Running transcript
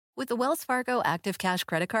With the Wells Fargo Active Cash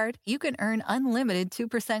Credit Card, you can earn unlimited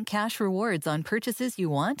 2% cash rewards on purchases you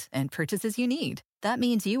want and purchases you need. That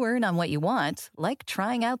means you earn on what you want, like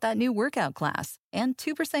trying out that new workout class, and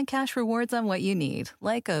 2% cash rewards on what you need,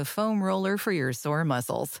 like a foam roller for your sore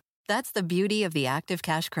muscles. That's the beauty of the Active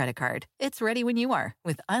Cash Credit Card. It's ready when you are,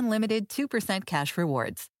 with unlimited 2% cash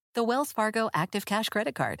rewards. The Wells Fargo Active Cash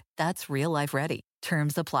Credit Card. That's real life ready.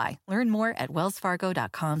 Terms apply. Learn more at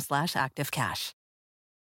wellsfargo.com/activecash.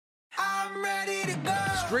 I'm ready to go.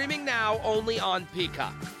 Streaming now only on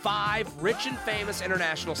Peacock. 5 rich and famous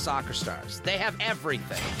international soccer stars. They have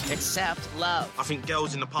everything except love. I think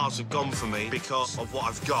girls in the past have gone for me because of what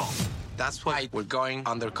I've got. That's why we're going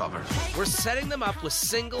undercover. We're setting them up with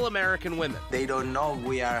single American women. They don't know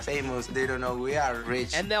we are famous. They don't know we are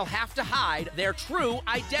rich. And they'll have to hide their true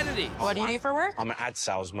identity. What do you need for work? I'm an ad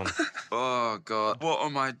salesman. Oh, God. What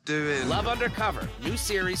am I doing? Love Undercover. New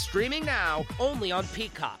series streaming now only on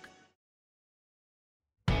Peacock.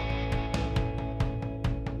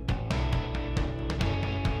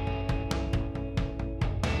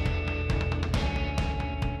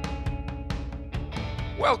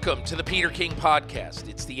 Welcome to the Peter King Podcast.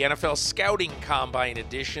 It's the NFL Scouting Combine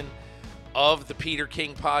edition of the Peter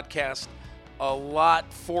King Podcast. A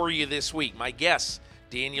lot for you this week. My guest,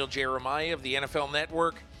 Daniel Jeremiah of the NFL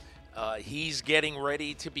Network. He's getting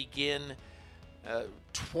ready to begin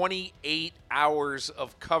 28 hours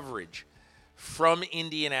of coverage from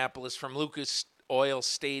Indianapolis, from Lucas Oil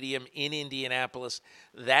Stadium in Indianapolis.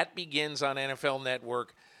 That begins on NFL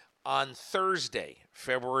Network on Thursday,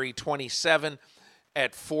 February 27th.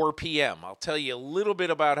 At 4 p.m. I'll tell you a little bit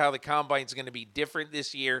about how the Combine is going to be different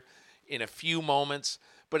this year in a few moments,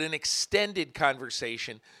 but an extended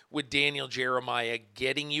conversation with Daniel Jeremiah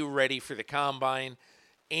getting you ready for the Combine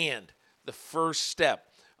and the first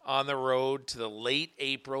step on the road to the late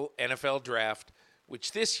April NFL Draft,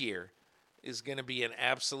 which this year is going to be an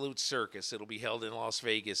absolute circus. It'll be held in Las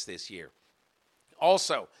Vegas this year.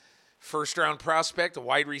 Also, first-round prospect, a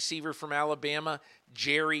wide receiver from Alabama,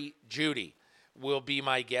 Jerry Jeudy, will be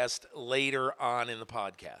my guest later on in the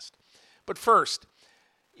podcast. But first,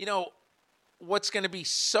 you know, what's going to be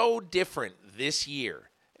so different this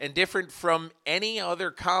year and different from any other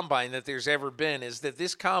combine that there's ever been is that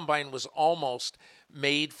this combine was almost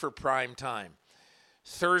made for prime time.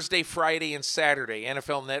 Thursday, Friday, and Saturday,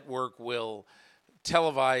 NFL Network will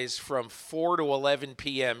televise from 4 to 11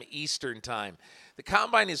 p.m. Eastern Time. The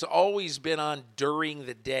combine has always been on during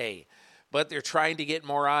the day, but they're trying to get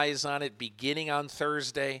more eyes on it beginning on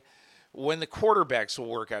Thursday when the quarterbacks will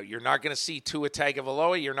work out. You're not going to see Tua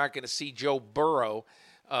Tagovailoa. You're not going to see Joe Burrow,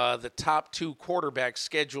 the top 2 quarterbacks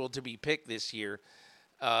scheduled to be picked this year.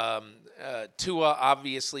 Tua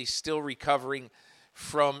obviously still recovering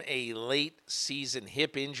from a late season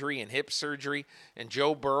hip injury and hip surgery. And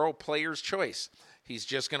Joe Burrow, player's choice. He's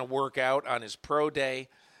just going to work out on his pro day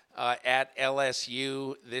at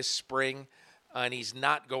LSU this spring. And he's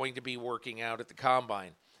not going to be working out at the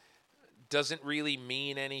Combine. Doesn't really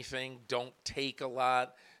mean anything. Don't take a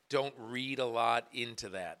lot. Don't read a lot into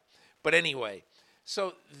that. But anyway,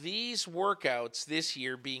 so these workouts this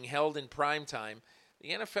year being held in prime time,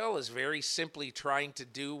 the NFL is very simply trying to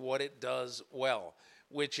do what it does well,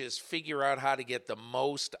 which is figure out how to get the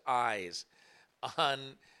most eyes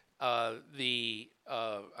on the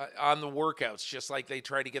workouts, just like they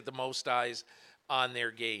try to get the most eyes on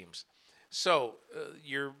their games. So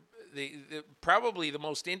probably the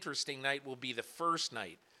most interesting night will be the first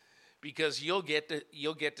night because you'll get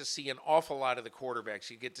to see an awful lot of the quarterbacks.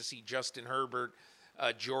 You get to see Justin Herbert,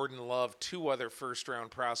 Jordan Love, 2 other first-round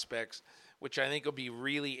prospects, which I think will be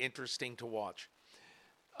really interesting to watch.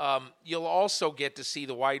 You'll also get to see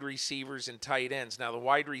the wide receivers and tight ends. Now, the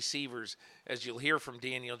wide receivers, as you'll hear from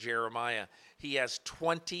Daniel Jeremiah, he has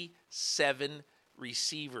 27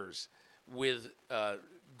 receivers with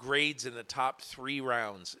grades in the top 3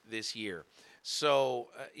 rounds this year. So,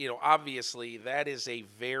 obviously that is a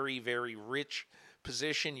very, very rich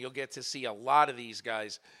position. You'll get to see a lot of these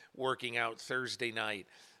guys working out Thursday night.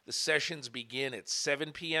 The sessions begin at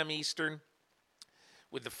 7 p.m. Eastern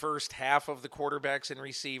with the first half of the quarterbacks and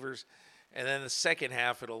receivers. And then the second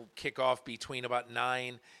half, it'll kick off between about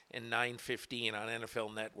 9 and 9:15 on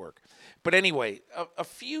NFL Network. But anyway, a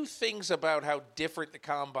few things about how different the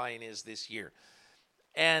Combine is this year.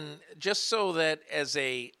 And just so that as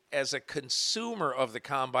a consumer of the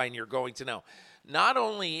Combine, you're going to know, not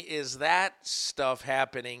only is that stuff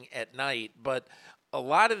happening at night, but a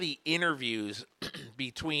lot of the interviews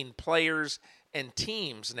between players and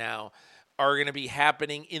teams now are going to be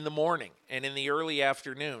happening in the morning and in the early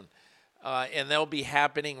afternoon. and they'll be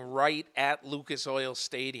happening right at Lucas Oil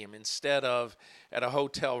Stadium instead of at a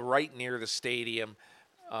hotel right near the stadium,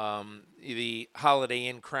 the Holiday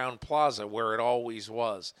Inn Crowne Plaza, where it always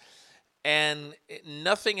was. And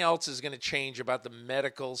nothing else is going to change about the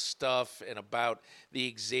medical stuff and about the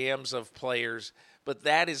exams of players, but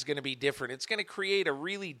that is going to be different. It's going to create a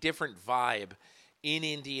really different vibe in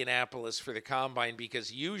Indianapolis for the Combine,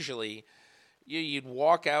 because usually you'd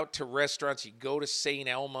walk out to restaurants, you'd go to St.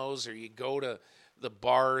 Elmo's or you'd go to the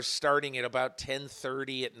bars starting at about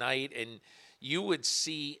 10:30 at night, and you would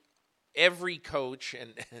see every coach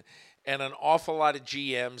and an awful lot of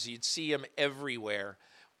GMs. You'd see them everywhere,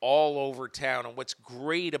 all over town. And what's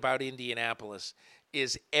great about Indianapolis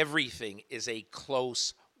is everything is a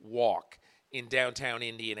close walk in downtown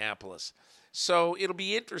Indianapolis. So it'll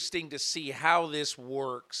be interesting to see how this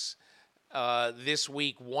works this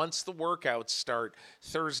week once the workouts start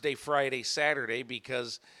Thursday, Friday, Saturday,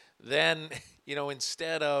 because then,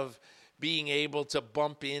 instead of being able to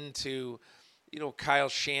bump into, Kyle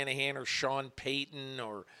Shanahan or Sean Payton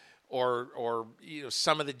or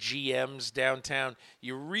some of the GMs downtown,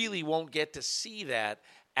 you really won't get to see that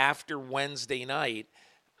after Wednesday night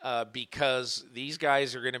because these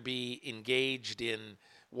guys are going to be engaged in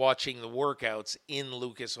watching the workouts in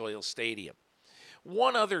Lucas Oil Stadium.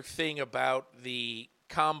 One other thing about the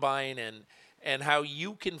Combine and how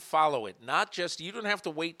you can follow it, you don't have to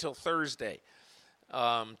wait till Thursday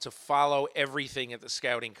to follow everything at the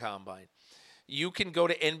Scouting Combine. You can go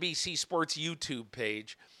to NBC Sports YouTube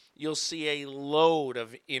page. You'll see a load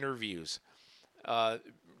of interviews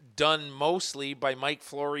done mostly by Mike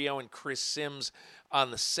Florio and Chris Sims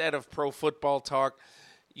on the set of Pro Football Talk.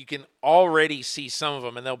 You can already see some of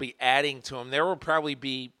them, and they'll be adding to them. There will probably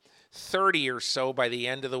be 30 or so by the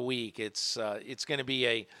end of the week. It's going to be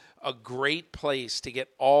a great place to get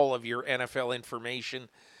all of your NFL information.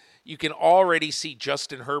 You can already see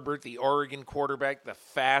Justin Herbert, the Oregon quarterback, the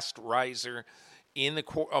fast riser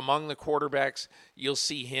among the quarterbacks. You'll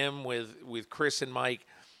see him with Chris and Mike.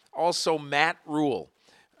 Also, Matt Rule,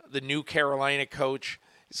 the new Carolina coach,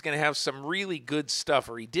 is going to have some really good stuff,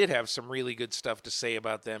 or he did have some really good stuff to say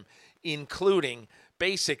about them, including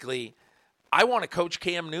basically, I want to coach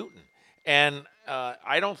Cam Newton. And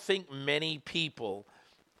I don't think many people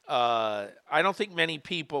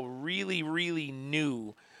really, really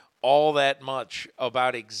knew all that much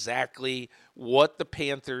about exactly what the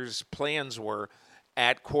Panthers' plans were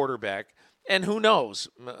at quarterback. And who knows?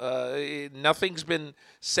 Nothing's been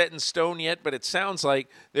set in stone yet, but it sounds like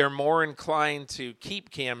they're more inclined to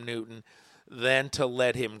keep Cam Newton than to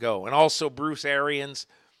let him go. And also Bruce Arians.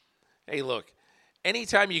 Hey, look,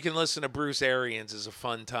 anytime you can listen to Bruce Arians is a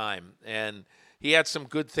fun time. And he had some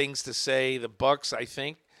good things to say. The Bucs, I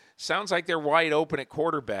think, sounds like they're wide open at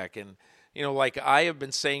quarterback. And, like I have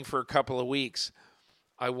been saying for a couple of weeks,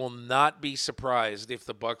 I will not be surprised if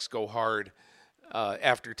the Bucs go hard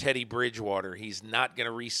after Teddy Bridgewater. He's not going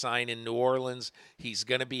to re-sign in New Orleans. He's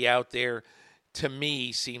going to be out there. To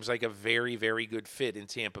me, seems like a very, very good fit in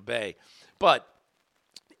Tampa Bay. But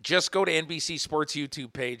just go to NBC Sports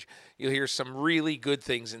YouTube page. You'll hear some really good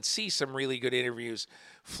things and see some really good interviews.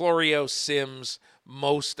 Florio, Sims,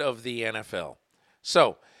 most of the NFL.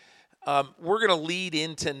 So we're going to lead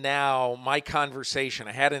into now my conversation.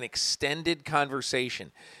 I had an extended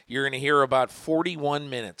conversation. You're going to hear about 41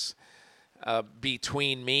 minutes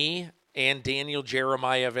between me and Daniel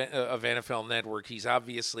Jeremiah of NFL Network. He's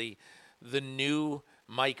obviously the new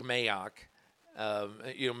Mike Mayock.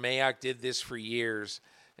 Mayock did this for years,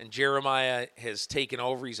 and Jeremiah has taken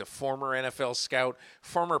over. He's a former NFL scout,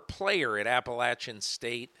 former player at Appalachian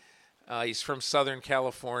State. He's from Southern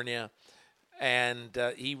California, and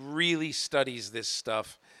he really studies this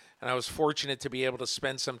stuff. And I was fortunate to be able to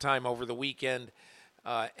spend some time over the weekend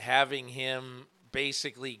having him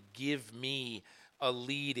basically give me a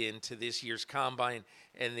lead into this year's Combine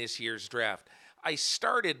and this year's draft. I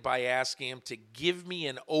started by asking him to give me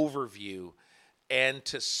an overview and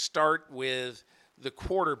to start with the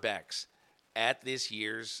quarterbacks at this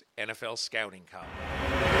year's NFL Scouting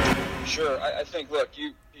Combine. Sure. I think, look,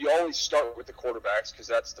 you always start with the quarterbacks because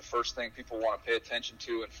that's the first thing people want to pay attention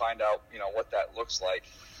to and find out, what that looks like.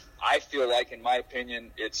 I feel like, in my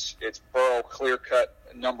opinion, it's Burrow clear-cut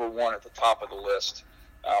number one at the top of the list.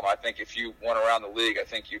 I think if you went around the league, I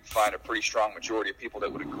think you'd find a pretty strong majority of people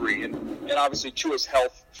that would agree. And obviously, Tua's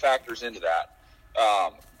health factors into that.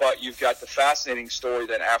 But you've got the fascinating story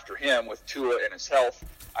then after him with Tua and his health.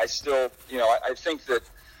 I still, I think that,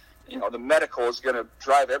 the medical is going to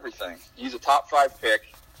drive everything. He's a top 5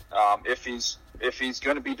 pick if he's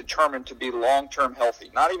going to be determined to be long-term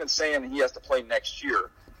healthy. Not even saying he has to play next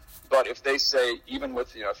year. But if they say, even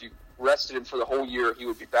with, if you rested him for the whole year, he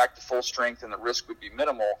would be back to full strength and the risk would be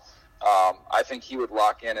minimal. I think he would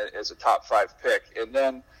lock in as a top 5 pick. And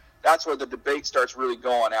then that's where the debate starts really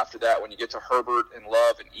going after that, when you get to Herbert and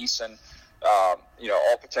Love and Eason,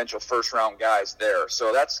 all potential first-round guys there.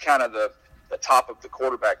 So that's kind of the top of the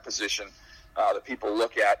quarterback position that people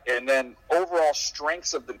look at. And then overall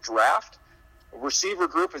strengths of the draft, receiver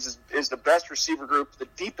group is the best receiver group, the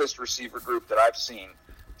deepest receiver group that I've seen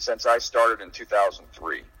since I started in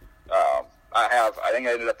 2003. I think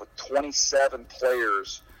I ended up with 27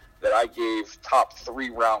 players that I gave top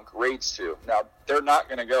 3-round grades to. Now, they're not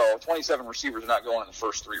going to go, 27 receivers are not going in the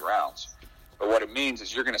first 3 rounds. But what it means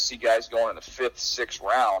is you're going to see guys going in the 5th, 6th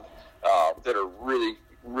round that are really,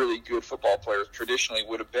 really good football players. Traditionally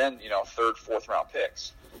would have been, 3rd, 4th round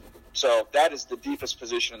picks. So that is the deepest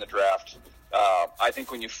position in the draft. I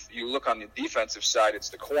think when you look on the defensive side, it's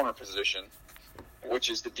the corner position,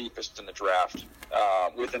 which is the deepest in the draft,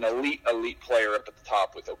 with an elite player up at the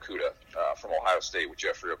top with Okudah from Ohio State, with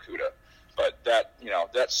Jeffrey Okudah. But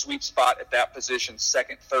that sweet spot at that position,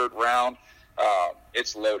 2nd, 3rd round,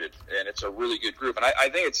 it's loaded, and it's a really good group. And I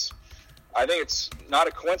think it's not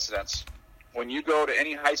a coincidence when you go to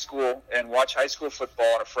any high school and watch high school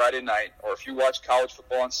football on a Friday night, or if you watch college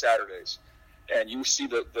football on Saturdays, and you see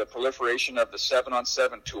the proliferation of the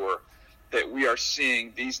 7-on-7 tour, that we are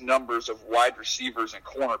seeing these numbers of wide receivers and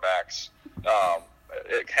cornerbacks,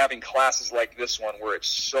 having classes like this one where it's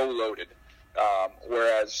so loaded,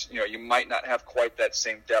 whereas you might not have quite that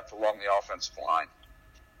same depth along the offensive line.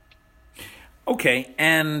 Okay,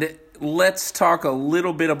 and let's talk a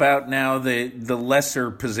little bit about now the lesser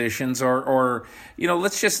positions, or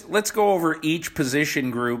let's go over each position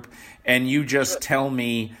group, and you just tell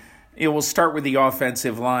me. We'll start with the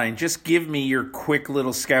offensive line. Just give me your quick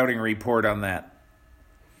little scouting report on that.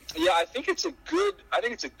 Yeah, I think it's a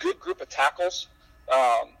good group of tackles,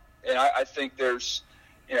 and I think there's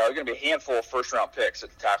going to be a handful of first-round picks at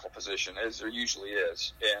the tackle position, as there usually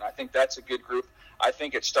is, and I think that's a good group. I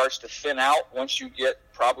think it starts to thin out once you get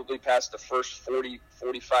probably past the first 40,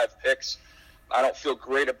 45 picks. I don't feel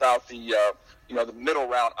great about the middle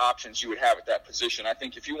round options you would have at that position. I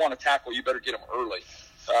think if you want to tackle, you better get them early.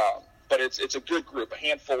 But it's a good group, a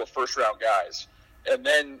handful of first-round guys. And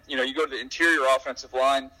then, you go to the interior offensive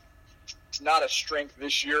line. It's not a strength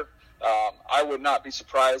this year. I would not be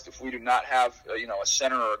surprised if we do not have, a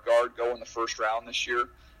center or a guard go in the first round this year.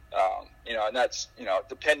 And that's,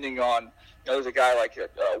 depending on, there's a guy like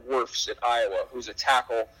Wirfs at Iowa who's a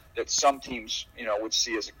tackle that some teams, would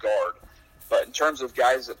see as a guard. But in terms of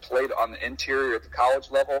guys that played on the interior at the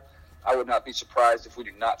college level, I would not be surprised if we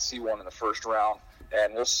do not see one in the first round.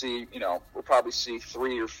 And we'll see, we'll probably see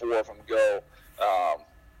 3 or 4 of them go,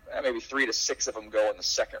 maybe 3 to 6 of them go in the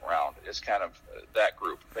second round is kind of that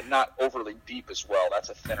group, but not overly deep as well. That's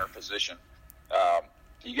a thinner position.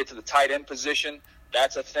 You get to the tight end position,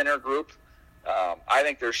 that's a thinner group. I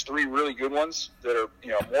think there's 3 really good ones that are,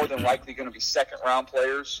 more than likely going to be second round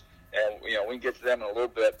players. And, we can get to them in a little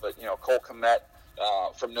bit, but, Cole Kmet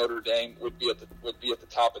from Notre Dame would be at the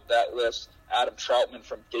top of that list. Adam Troutman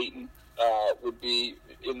from Dayton would be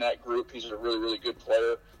in that group. He's a really, really good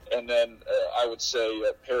player. And then I would say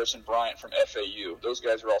Harrison Bryant from FAU. Those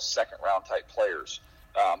guys are all second-round type players.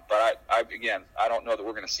 But I don't know that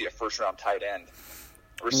we're going to see a first-round tight end.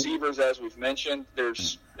 Receivers, as we've mentioned,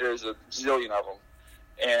 there's a zillion of them.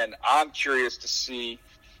 And I'm curious to see,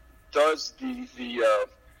 does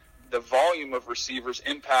the volume of receivers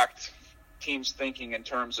impact teams' thinking in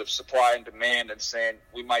terms of supply and demand, and saying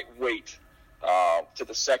we might wait to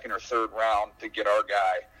the second or third round to get our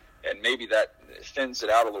guy, and maybe that thins it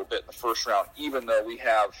out a little bit in the first round, even though we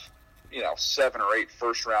have 7 or 8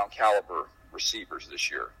 first round caliber receivers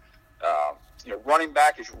this year. Running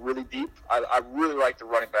back is really deep. I really like the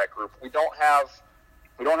running back group. We don't have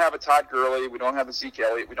a Todd Gurley, we don't have a Zeke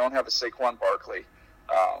Elliott, we don't have a Saquon Barkley.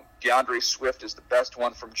 DeAndre Swift is the best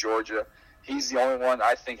one from Georgia. He's the only one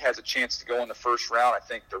I think has a chance to go in the first round. I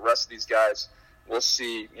think the rest of these guys, we'll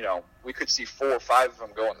see, we could see 4 or 5 of them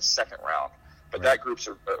go in the second round. But that group's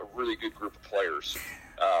a really good group of players.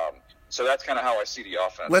 So that's kind of how I see the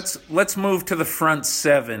offense. Let's move to the front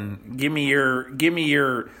 7. Give me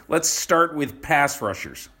your. Let's start with pass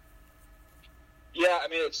rushers. Yeah, I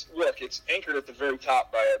mean it's anchored at the very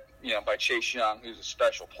top by Chase Young, who's a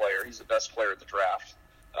special player. He's the best player at the draft,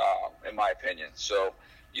 in my opinion. So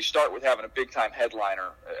you start with having a big time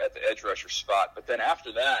headliner at the edge rusher spot, but then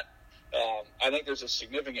after that, I think there's a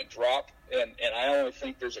significant drop, and I only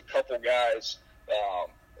think there's a couple guys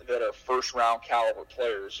that are first-round caliber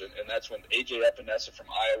players, and that's when A.J. Epinesa from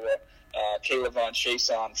Iowa, Caleb Von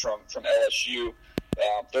Chason from LSU,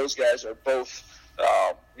 those guys are both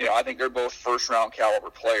I think they're both first-round caliber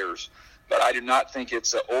players, but I do not think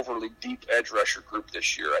it's an overly deep edge rusher group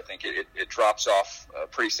this year. I think it drops off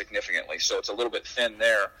pretty significantly, so it's a little bit thin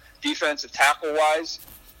there. Defensive tackle-wise,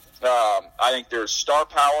 I think there's star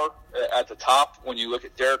power at the top when you look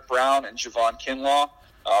at Derek Brown and Javon Kinlaw.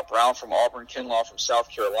 Brown from Auburn, Kinlaw from South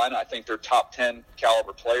Carolina. I think they're top 10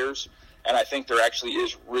 caliber players, and I think there actually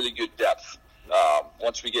is really good depth.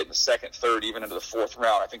 Once we get in the second, third, even into the fourth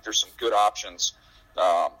round, I think there's some good options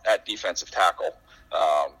at defensive tackle.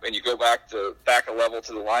 And you go back a level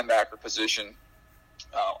to the linebacker position,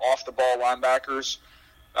 off the ball linebackers.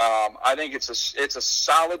 I think it's a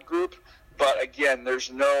solid group, but again,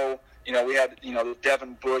 there's no, we had, the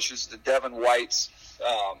Devin Bushes, the Devin Whites.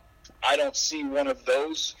 I don't see one of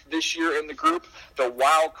those this year in the group. The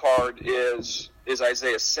wild card is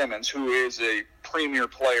Isaiah Simmons, who is a premier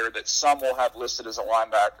player that some will have listed as a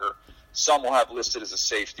linebacker, some will have listed as a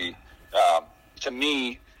safety. To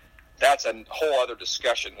me, that's a whole other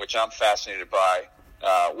discussion, which I'm fascinated by,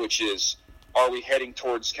 which is, are we heading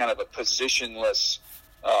towards kind of a positionless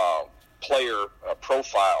player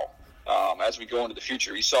profile as we go into the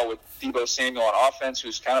future? You saw with Deebo Samuel on offense,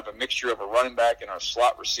 who's kind of a mixture of a running back and a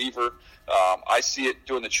slot receiver. I see it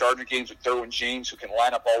doing the Charger games with Derwin James, who can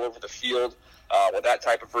line up all over the field with that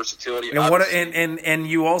type of versatility. And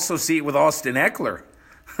you also see it with Austin Eckler.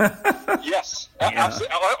 Yes. Yeah.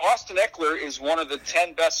 Austin Eckler is one of the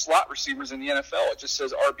 10 best slot receivers in the NFL. It just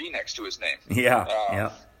says RB next to his name.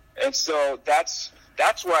 Yeah. And so that's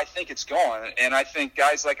where I think it's going. And I think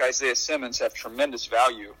guys like Isaiah Simmons have tremendous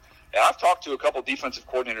value. And I've talked to a couple defensive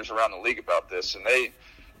coordinators around the league about this, and they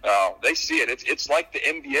see it. It's like the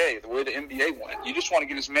NBA, the way the NBA went. You just want to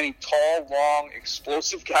get as many tall, long,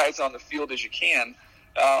 explosive guys on the field as you can.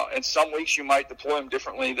 And some weeks you might deploy them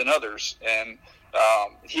differently than others. And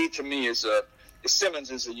he, to me,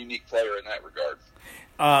 Simmons is a unique player in that regard.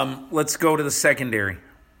 Let's go to the secondary.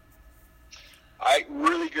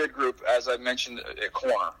 Really good group, as I mentioned, at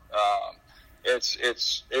corner.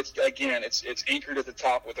 It's anchored at the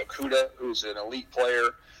top with Okudah, who's an elite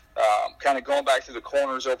player. Kind of going back through the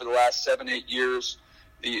corners over the last 7-8 years,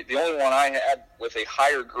 the only one I had with a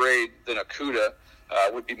higher grade than Okudah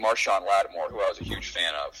would be Marshawn Lattimore, who I was a huge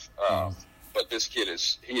fan of. But this kid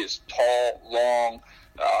is tall, long.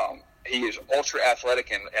 He is ultra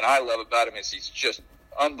athletic, and I love about him is he's just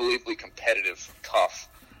unbelievably competitive, tough.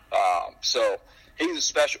 So he's a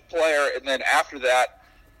special player. And then after that,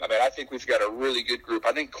 I think we've got a really good group.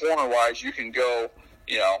 I think corner-wise, you can go,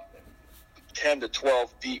 10 to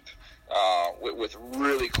 12 deep with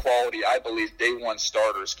really quality, I believe, day one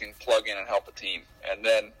starters can plug in and help a team. And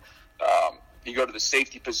then you go to the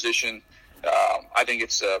safety position. I think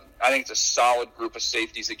it's a solid group of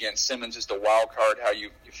safeties. Again, Simmons is the wild card, how you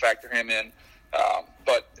factor him in.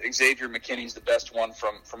 But Xavier McKinney's the best one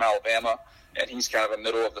from Alabama, and he's kind of a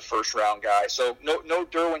middle of the first round guy. So no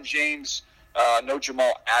Derwin James, no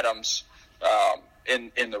Jamal Adams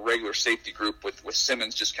in the regular safety group, with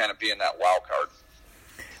Simmons just kind of being that wild card.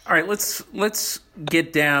 All right, let's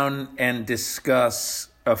get down and discuss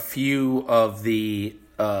a few of the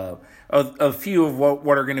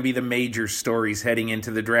what are going to be the major stories heading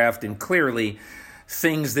into the draft, and clearly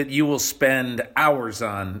things that you will spend hours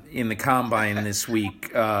on in the combine this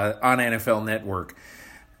week on NFL Network.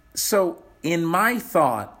 So in my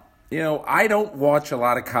thought, I don't watch a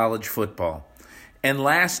lot of college football. And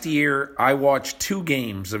last year I watched 2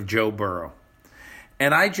 games of Joe Burrow.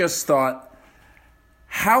 And I just thought,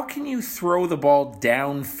 how can you throw the ball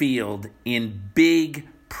downfield in big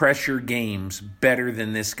pressure games better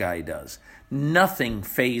than this guy does? Nothing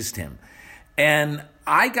fazed him. And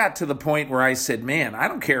I got to the point where I said, man, I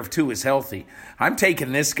don't care if Tua is healthy. I'm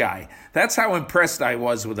taking this guy. That's how impressed I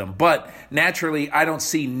was with him. But naturally, I don't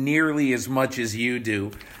see nearly as much as you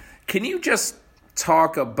do. Can you just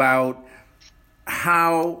talk about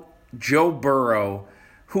how Joe Burrow,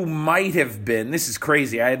 who might have been, this is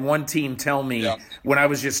crazy. I had one team tell me when I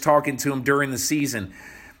was just talking to him during the season,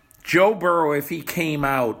 Joe Burrow, if he came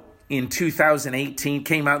out in 2018,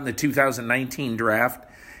 came out in the 2019 draft,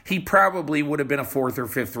 he probably would have been a 4th or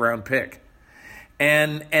 5th round pick.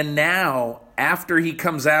 And now, after he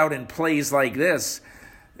comes out and plays like this,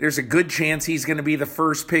 there's a good chance he's going to be the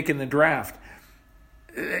first pick in the draft.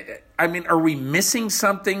 Are we missing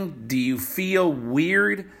something? Do you feel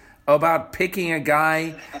weird about picking a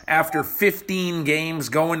guy after 15 games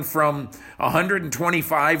going from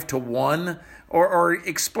 125 to 1? Or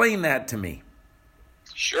explain that to me.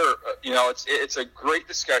 Sure. It's a great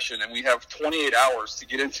discussion, and we have 28 hours to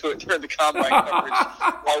get into it during the combine coverage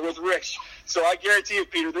while with Rich. So I guarantee you,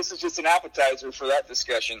 Peter, this is just an appetizer for that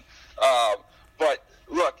discussion. But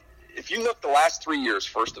look, if you look the last 3 years,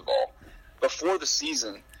 first of all, before the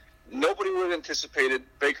season, nobody would have anticipated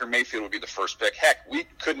Baker Mayfield would be the first pick. Heck, we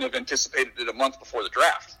couldn't have anticipated it a month before the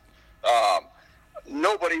draft.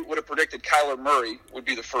 Nobody would have predicted Kyler Murray would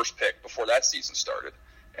be the first pick before that season started,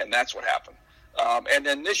 and that's what happened. And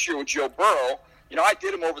then this year with Joe Burrow, I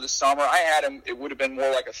did him over the summer. I had him. It would have been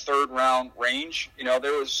more like a third-round range.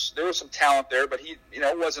 There was some talent there, but he,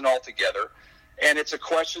 wasn't all together. And it's a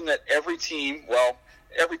question that every team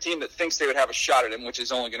that thinks they would have a shot at him, which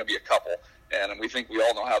is only going to be a couple, and we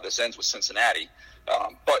all know how this ends with Cincinnati.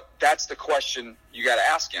 But that's the question you got to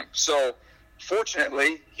ask him. So,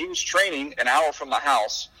 fortunately, he was training an hour from my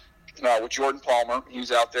house with Jordan Palmer. He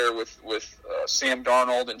was out there with Sam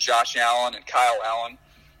Darnold and Josh Allen and Kyle Allen.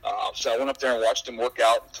 So I went up there and watched him work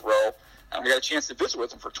out and throw. And we got a chance to visit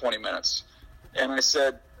with him for 20 minutes. And I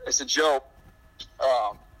said, Joe,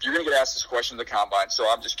 you're going to get asked this question at the Combine,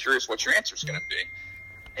 so I'm just curious what your answer is going to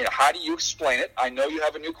be. How do you explain it? I know you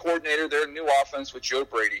have a new coordinator there, a new offense with Joe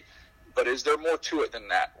Brady, but is there more to it than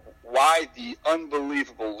that? Why the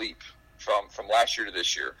unbelievable leap from last year to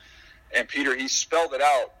this year? And Peter, he spelled it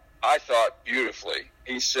out, I thought, beautifully.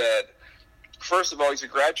 He said, first of all, he's a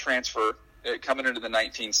grad transfer coming into the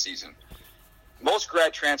 19 season. Most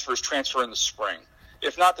grad transfers transfer in the spring.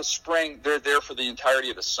 If not the spring, they're there for the entirety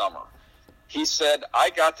of the summer. He said, I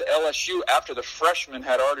got to LSU after the freshmen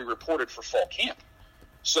had already reported for fall camp.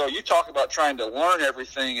 So you talk about trying to learn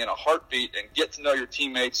everything in a heartbeat and get to know your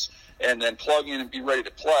teammates and then plug in and be ready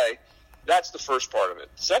to play. That's the first part of it.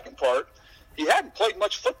 The second part, he hadn't played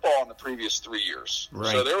much football in the previous 3 years.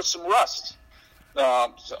 Right. So there was some rust.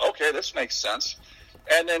 Okay, this makes sense.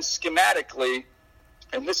 And then schematically,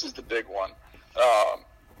 and this is the big one,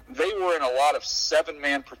 they were in a lot of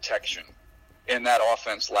seven-man protection in that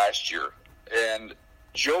offense last year. And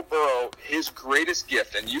Joe Burrow, his greatest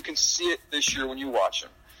gift, and you can see it this year when you watch him,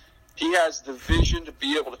 he has the vision to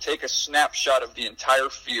be able to take a snapshot of the entire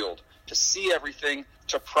field, to see everything,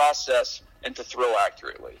 to process, and to throw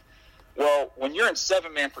accurately. Well, when you're in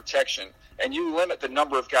seven-man protection and you limit the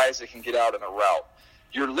number of guys that can get out in a route,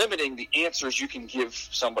 you're limiting the answers you can give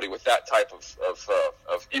somebody with that type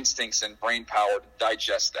of instincts and brain power to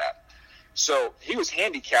digest that. So he was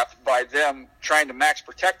handicapped by them trying to max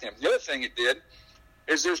protect him. The other thing it did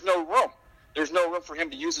is there's no room. There's no room for him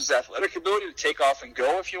to use his athletic ability to take off and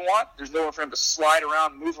go if you want. There's no room for him to slide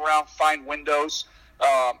around, move around, find windows.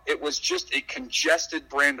 It was just a congested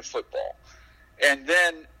brand of football. And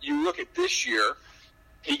then you look at this year,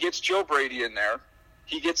 he gets Joe Brady in there.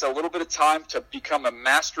 He gets a little bit of time to become a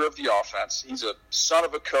master of the offense. He's a son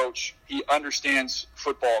of a coach. He understands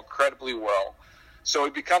football incredibly well. So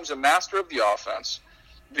he becomes a master of the offense.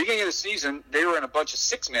 Beginning of the season, they were in a bunch of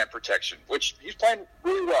six-man protection, which he's playing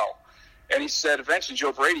really well. And he said, eventually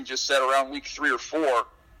Joe Brady just said around week 3 or 4,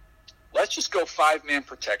 let's just go five-man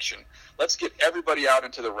protection. Let's get everybody out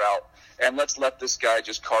into the route, and let's let this guy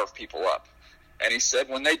just carve people up. And he said,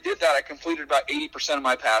 when they did that, I completed about 80% of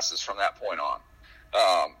my passes from that point on.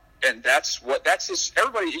 And that's his.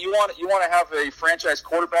 Everybody, you want to have a franchise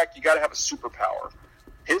quarterback, you got to have a superpower.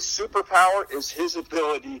 His superpower is his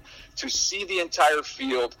ability to see the entire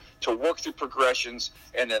field, to work through progressions,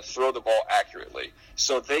 and then throw the ball accurately.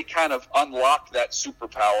 So they kind of unlocked that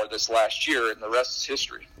superpower this last year, and the rest is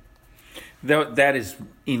history. That is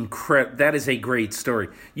incredible. That is a great story.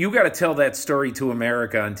 You got to tell that story to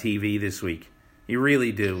America on TV this week. You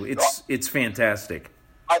really do. It's fantastic.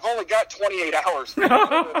 I've only got 28 hours to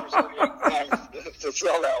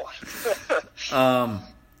sell that one.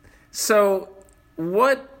 So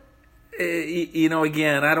what,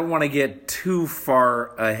 again, I don't want to get too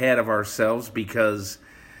far ahead of ourselves because,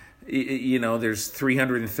 there's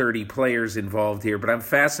 330 players involved here, but I'm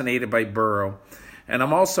fascinated by Burrow, and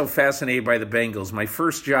I'm also fascinated by the Bengals. My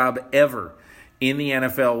first job ever in the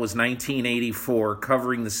NFL was 1984,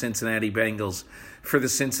 covering the Cincinnati Bengals for the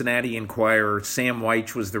Cincinnati Enquirer. Sam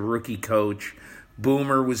Weich was the rookie coach.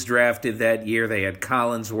 Boomer was drafted that year. They had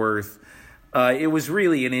Collinsworth. It was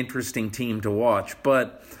really an interesting team to watch.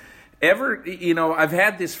 But I've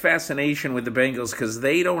had this fascination with the Bengals because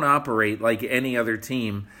they don't operate like any other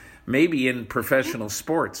team, maybe in professional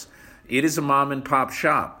sports. It is a mom-and-pop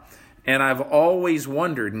shop. And I've always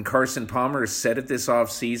wondered, and Carson Palmer has said it this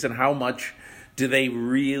offseason, how much do they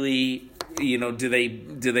really, do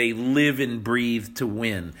they live and breathe to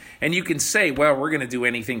win? And you can say, well, we're going to do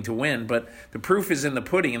anything to win, but the proof is in the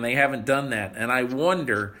pudding, and they haven't done that. And I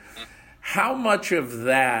wonder how much of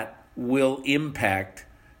that will impact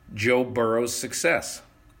Joe Burrow's success.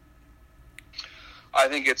 I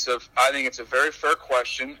think it's a very fair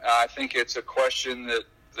question. I think it's a question that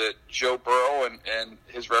Joe Burrow and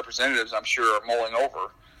his representatives, I'm sure, are mulling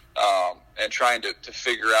over. and trying to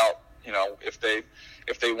figure out,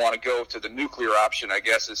 if they want to go to the nuclear option, I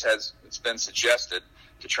guess it's been suggested,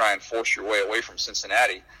 to try and force your way away from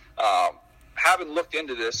Cincinnati. Having looked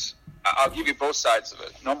into this, I'll give you both sides of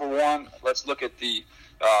it. Number one, let's look at the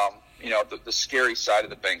scary side of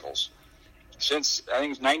the Bengals. Since, I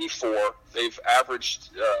think it's 94, they've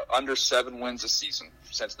averaged under 7 wins a season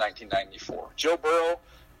since 1994. Joe Burrow,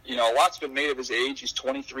 a lot's been made of his age. He's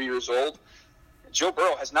 23 years old. Joe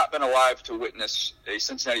Burrow has not been alive to witness a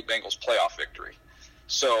Cincinnati Bengals playoff victory.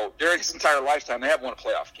 So during his entire lifetime, they haven't won a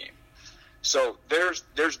playoff game. So there's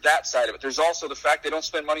that side of it. There's also the fact they don't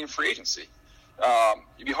spend money in free agency.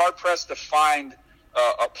 You'd be hard-pressed to find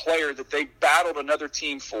a player that they battled another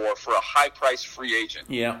team for a high-priced free agent.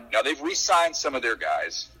 Yeah. Now, they've re-signed some of their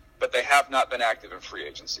guys, but they have not been active in free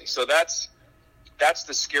agency. So that's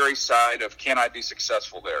the scary side of, can I be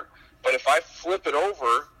successful there? But if I flip it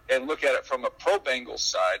over and look at it from a pro-Bengals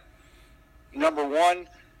side, number one,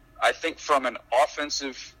 I think from an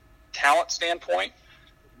offensive talent standpoint,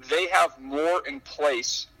 they have more in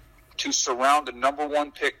place to surround a number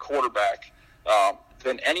one pick quarterback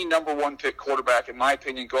than any number one pick quarterback, in my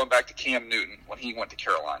opinion, going back to Cam Newton when he went to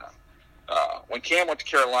Carolina. When Cam went to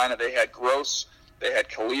Carolina, they had Gross, they had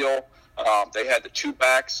Khalil, they had the two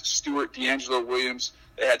backs, Stewart, D'Angelo Williams,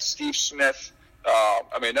 they had Steve Smith.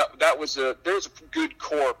 There was a good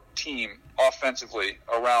core team offensively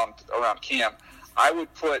around Cam. I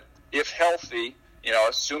would put, if healthy,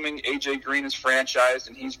 assuming A.J. Green is franchised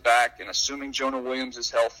and he's back, and assuming Jonah Williams is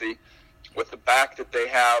healthy, with the back that they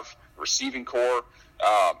have, receiving core,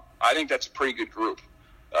 I think that's a pretty good group.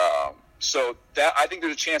 So that, I think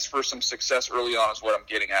there's a chance for some success early on, is what I'm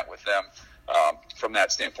getting at with them from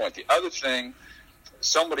that standpoint. The other thing,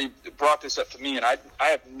 somebody brought this up to me, and I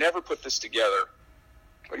have never put this together,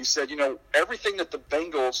 but he said, everything that the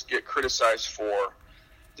Bengals get criticized for,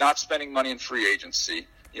 not spending money in free agency,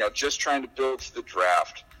 just trying to build to the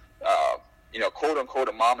draft, quote unquote,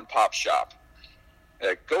 a mom and pop shop.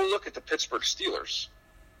 Go look at the Pittsburgh Steelers.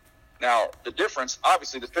 Now, the difference,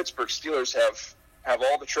 obviously, the Pittsburgh Steelers have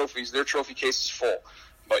all the trophies, their trophy case is full.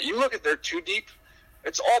 But you look at their two deep,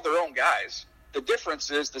 it's all their own guys. The difference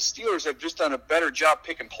is the Steelers have just done a better job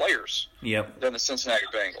picking players than the Cincinnati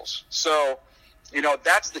Bengals. So,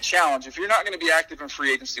 that's the challenge. If you're not going to be active in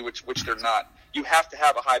free agency, which they're not, you have to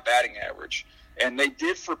have a high batting average. And they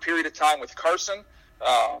did for a period of time with Carson,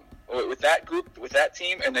 with that group, with that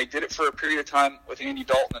team, and they did it for a period of time with Andy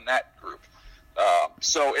Dalton and that group.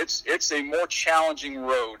 So it's a more challenging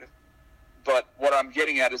road. But what I'm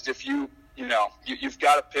getting at is, if you've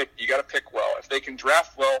got to pick, you got to pick well. If they can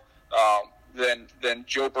draft well, then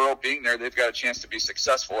Joe Burrow being there, they've got a chance to be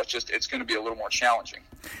successful. It's going to be a little more challenging.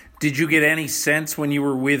 Did you get any sense when you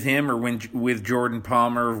were with him or with Jordan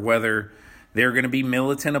Palmer of whether they're going to be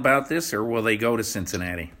militant about this, or will they go to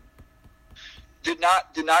Cincinnati? Did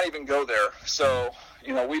not even go there. So,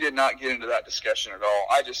 we did not get into that discussion at all.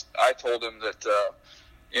 I told him that,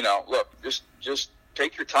 look, just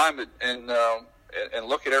take your time and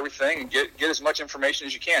look at everything and get as much information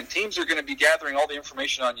as you can. Teams are going to be gathering all the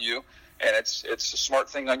information on you, and it's a smart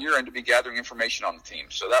thing on your end to be gathering information on the team.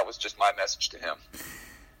 So that was just my message to him.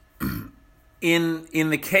 In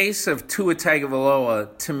the case of Tua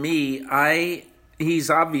Tagovailoa, to me, he's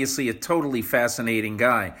obviously a totally fascinating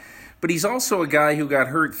guy, but he's also a guy who got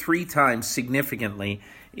hurt 3 times significantly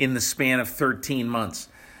in the span of 13 months.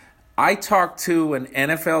 I talked to an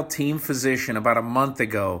NFL team physician about a month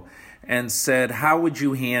ago and said, how would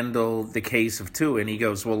you handle the case of Tua? And he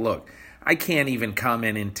goes, well, look, I can't even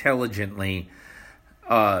comment intelligently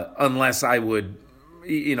unless I would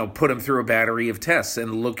put him through a battery of tests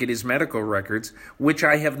and look at his medical records, which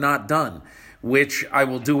I have not done, which I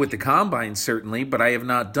will do with the combine certainly, but I have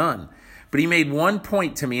not done. But he made one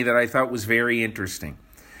point to me that I thought was very interesting.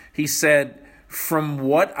 He said, from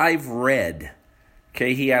what I've read,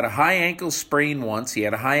 he had a high ankle sprain once, he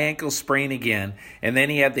had a high ankle sprain again, and then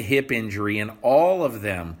he had the hip injury, and all of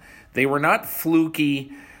them, they were not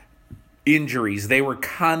fluky injuries, they were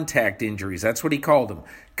contact injuries. That's what he called them,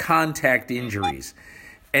 contact injuries.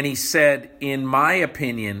 And he said, in my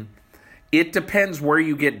opinion, it depends where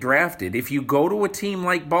you get drafted. If you go to a team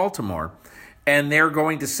like Baltimore and they're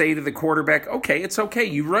going to say to the quarterback, okay, it's okay,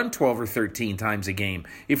 you run 12 or 13 times a game.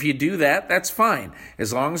 If you do that, that's fine.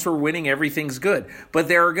 As long as we're winning, everything's good. But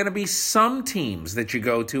there are going to be some teams that you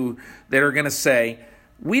go to that are going to say,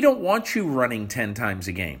 we don't want you running 10 times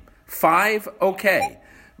a game. 5, okay.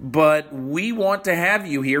 But we want to have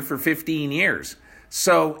you here for 15 years.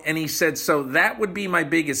 So, and he said, so that would be my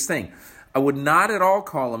biggest thing. I would not at all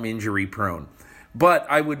call him injury prone. But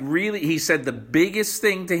I would really, he said the biggest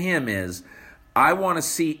thing to him is, I want to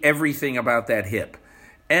see everything about that hip.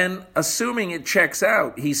 And assuming it checks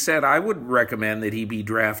out, he said, I would recommend that he be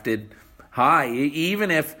drafted high, even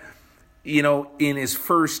if, in his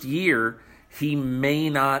first year, he may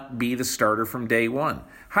not be the starter from day one.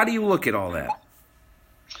 How do you look at all that?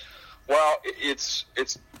 Well, it's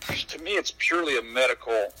to me, it's purely a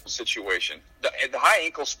medical situation. The high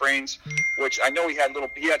ankle sprains, which I know he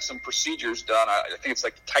had some procedures done. I think it's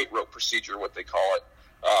like the tightrope procedure, what they call it.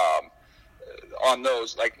 On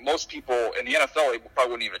those, like most people in the NFL, they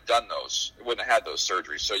probably wouldn't even have done those. They wouldn't have had those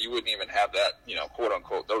surgeries. So you wouldn't even have that, quote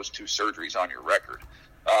unquote, those 2 surgeries on your record.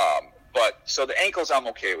 But so the ankles I'm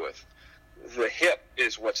okay with. The hip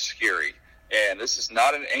is what's scary. And this is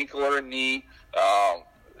not an ankle or a knee.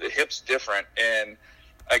 The hip's different. And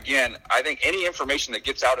again, I think any information that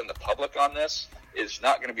gets out in the public on this is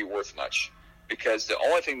not going to be worth much, because the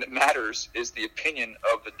only thing that matters is the opinion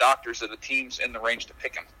of the doctors of the teams in the range to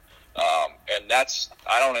pick him. And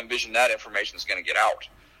I don't envision that information is going to get out.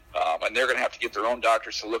 And they're going to have to get their own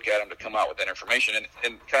doctors to look at him to come out with that information.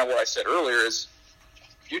 And kind of what I said earlier is,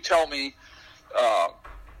 if you tell me,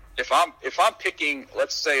 if I'm picking,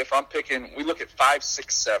 let's say if I'm picking, we look at 5,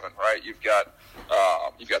 6, 7, right? You've got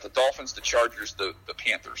the Dolphins, the Chargers, the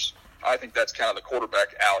Panthers. I think that's kind of the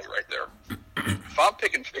quarterback alley right there.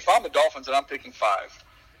 If I'm the Dolphins and I'm picking 5,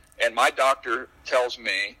 and my doctor tells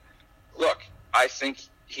me, look, I think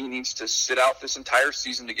he needs to sit out this entire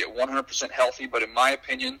season to get 100% healthy, but in my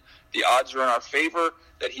opinion, the odds are in our favor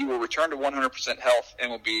that he will return to 100% health and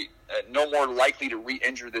will be no more likely to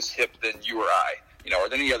re-injure this hip than you or I, or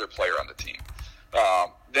than any other player on the team.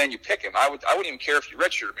 Then you pick him. I wouldn't even care if you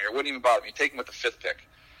redshirted me, or it wouldn't even bother me. You take him with the 5th pick.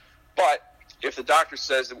 But if the doctor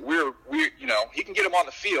says that he can get him on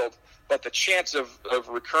the field, but the chance of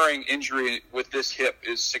recurring injury with this hip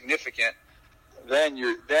is significant, then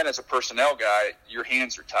as a personnel guy, your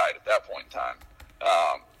hands are tied at that point in time.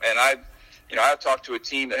 And I talked to a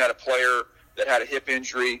team that had a player that had a hip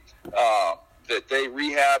injury that they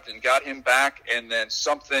rehabbed and got him back, and then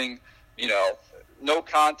something, no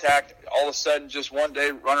contact, all of a sudden just one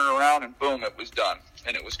day running around and boom, it was done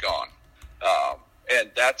and it was gone.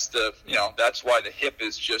 And that's that's why the hip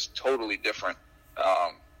is just totally different.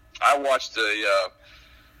 I watched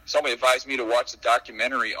somebody advised me to watch the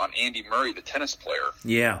documentary on Andy Murray, the tennis player.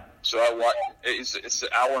 Yeah. So I watched. It's an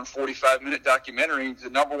hour and 45-minute documentary. He's the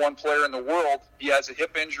number 1 player in the world. He has a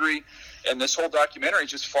hip injury, and this whole documentary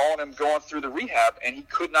is just following him going through the rehab, and he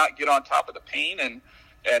could not get on top of the pain,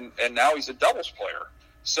 and now he's a doubles player.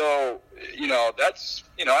 So that's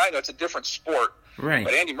I know it's a different sport. Right.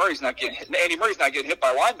 But Andy Murray's not getting hit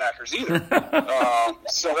by linebackers either.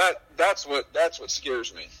 So that's what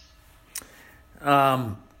scares me.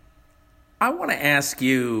 I want to ask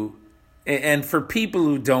you, and for people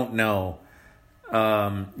who don't know,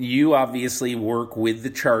 you obviously work with the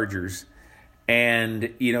Chargers,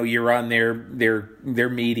 and you're on their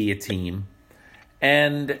media team,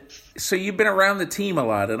 and so you've been around the team a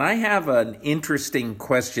lot. And I have an interesting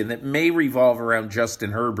question that may revolve around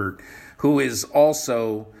Justin Herbert, who is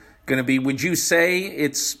also going to be. Would you say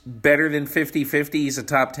it's better than 50-50? He's a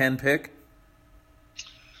top 10 pick.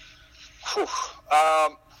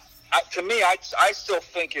 To me, I still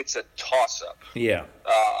think it's a toss-up. Yeah.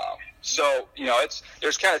 So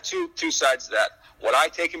there's kind of two sides to that. Would I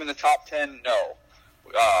take him in the top 10? No.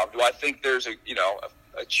 Do I think there's a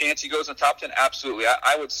chance he goes in the top 10? Absolutely.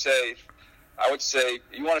 I would say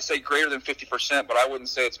you want to say greater than 50%, but I wouldn't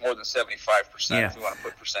say it's more than 75%. If you want to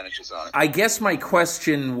put percentages on it. I guess my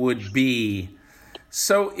question would be,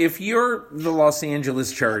 so if you're the Los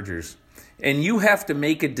Angeles Chargers and you have to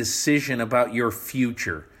make a decision about your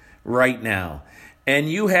future right now, and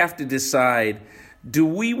you have to decide, do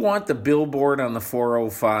we want the billboard on the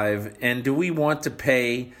 405, and do we want to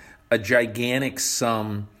pay a gigantic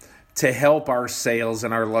sum to help our sales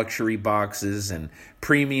and our luxury boxes and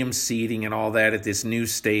premium seating and all that at this new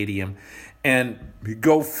stadium, and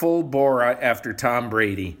go full bore after Tom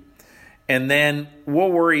Brady, and then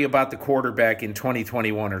we'll worry about the quarterback in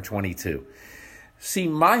 2021 or 22. See,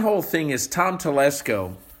 my whole thing is Tom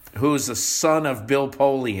Telesco, who's a son of Bill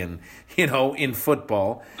Polian, in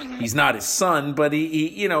football. He's not his son, but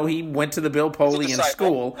he went to the Bill Polian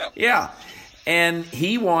school. Yeah. And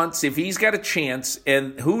he wants, if he's got a chance,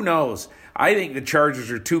 and who knows, I think the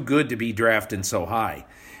Chargers are too good to be drafting so high.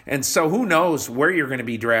 And so who knows where you're going to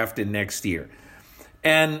be drafted next year.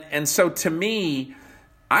 And so to me,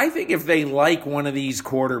 I think if they like one of these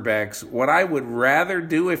quarterbacks, what I would rather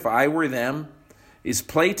do if I were them is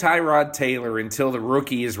play Tyrod Taylor until the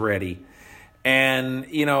rookie is ready. And,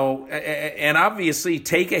 and obviously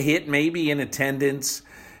take a hit maybe in attendance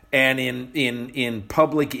and in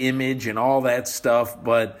public image and all that stuff.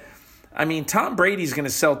 But, I mean, Tom Brady's going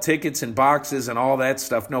to sell tickets and boxes and all that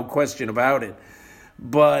stuff, no question about it.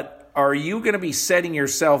 But are you going to be setting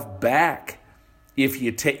yourself back if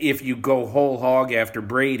you go whole hog after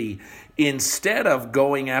Brady instead of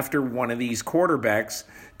going after one of these quarterbacks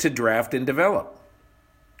to draft and develop?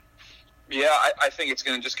 Yeah, I think it's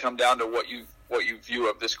going to just come down to what you view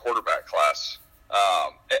of this quarterback class.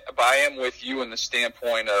 But I am with you in the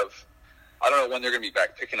standpoint of I don't know when they're going to be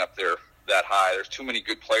back picking up there that high. There's too many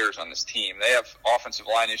good players on this team. They have offensive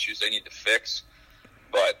line issues they need to fix.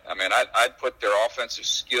 But, I mean, I'd put their offensive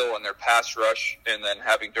skill and their pass rush and then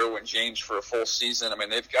having Derwin James for a full season. I mean,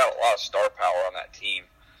 they've got a lot of star power on that team.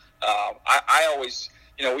 I always,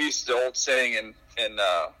 we used the old saying in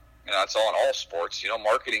it's all in all sports,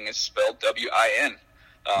 marketing is spelled W-I-N.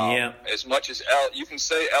 As much as you can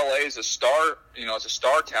say LA is a star, it's a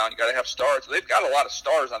star town. You got to have stars. They've got a lot of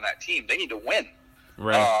stars on that team. They need to win.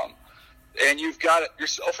 Right. And you've got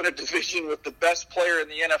yourself in a division with the best player in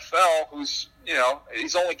the NFL who's,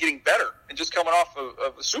 he's only getting better and just coming off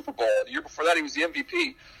of a Super Bowl. The year before that, he was the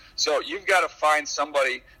MVP. So you've got to find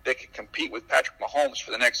somebody that can compete with Patrick Mahomes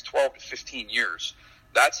for the next 12 to 15 years.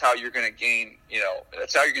 That's how you're going to gain,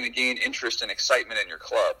 interest and excitement in your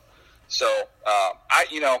club. So,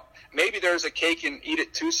 maybe there's a cake and eat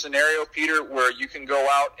it too scenario, Peter, where you can go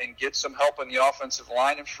out and get some help in the offensive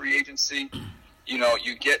line in free agency.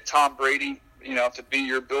 You get Tom Brady, to be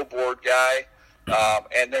your billboard guy,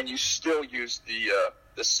 and then you still use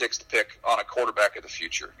the sixth pick on a quarterback of the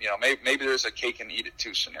future. Maybe there's a cake and eat it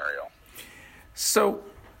too scenario. So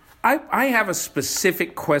I have a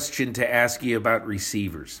specific question to ask you about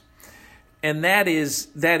receivers, and that is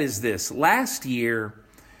this. Last year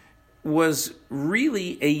was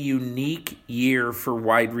really a unique year for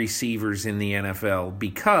wide receivers in the NFL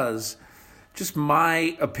because, just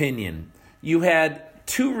my opinion, you had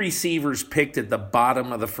two receivers picked at the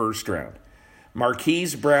bottom of the first round,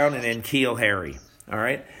 Marquise Brown and N'Keal Harry, all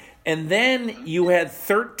right? And then you had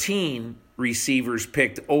 13 receivers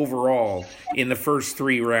picked overall in the first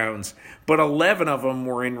 3 rounds, but 11 of them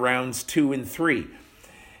were in rounds 2 and 3.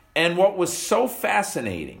 And what was so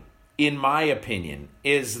fascinating, in my opinion,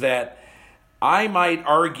 is that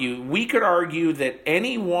we could argue that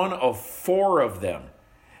any one of 4 of them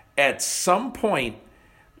at some point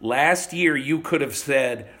last year, you could have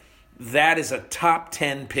said that is a top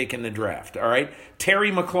 10 pick in the draft, all right?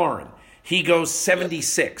 Terry McLaurin, he goes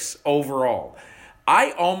 76 overall.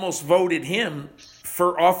 I almost voted him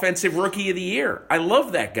for Offensive Rookie of the Year. I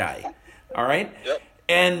love that guy, all right? Yep.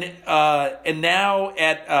 And now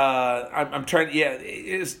at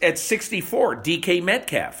 64, DK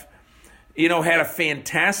Metcalf, had a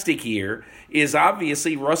fantastic year, is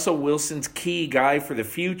obviously Russell Wilson's key guy for the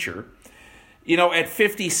future. At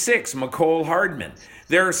 56, McCole Hardman.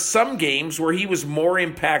 There are some games where he was more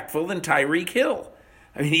impactful than Tyreek Hill.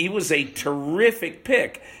 I mean, he was a terrific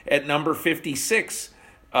pick at number 56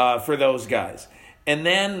 for those guys. And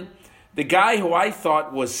then the guy who I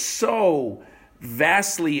thought was so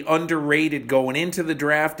vastly underrated going into the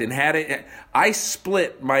draft and I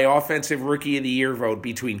split my Offensive Rookie of the Year vote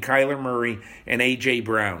between Kyler Murray and A.J.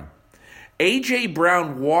 Brown. A.J.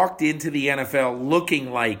 Brown walked into the NFL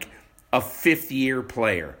looking like a fifth-year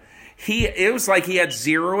player. It was like he had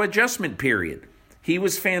zero adjustment period. He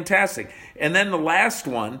was fantastic. And then the last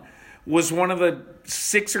one was one of the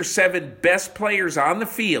 6 or 7 best players on the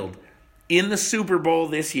field in the Super Bowl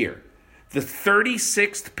this year. The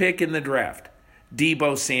 36th pick in the draft,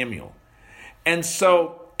 Deebo Samuel.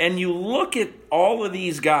 And you look at all of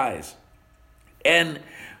these guys, and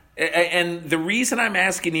the reason I'm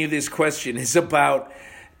asking you this question is about,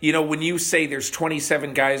 when you say there's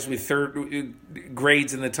 27 guys with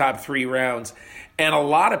grades in the top 3 rounds, and a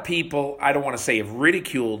lot of people, I don't want to say have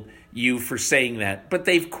ridiculed you for saying that, but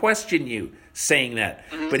they've questioned you saying that.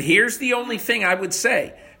 Mm-hmm. But here's the only thing I would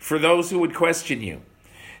say for those who would question you.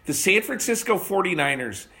 The San Francisco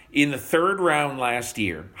 49ers in the 3rd round last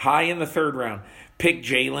year, high in the 3rd round, picked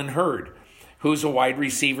Jalen Hurd, who's a wide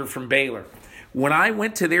receiver from Baylor. When I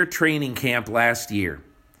went to their training camp last year,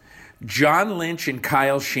 John Lynch and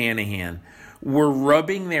Kyle Shanahan were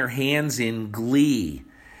rubbing their hands in glee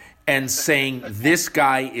and saying, this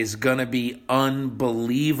guy is going to be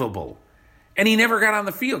unbelievable. And he never got on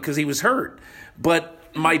the field because he was hurt. But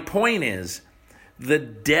my point is, the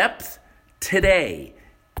depth today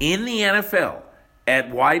in the NFL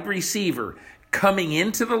at wide receiver coming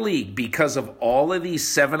into the league because of all of these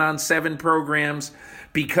 7-on-7 programs,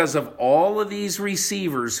 because of all of these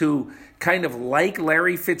receivers who kind of like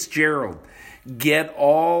Larry Fitzgerald get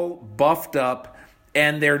all buffed up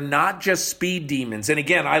and they're not just speed demons. And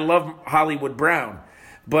again, I love Hollywood Brown,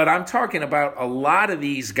 but I'm talking about a lot of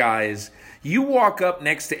these guys. You walk up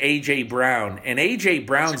next to A.J. Brown, and A.J.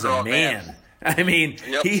 Brown's a man. I mean,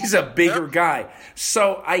 he's a bigger guy.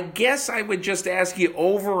 So I guess I would just ask you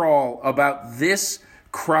overall about this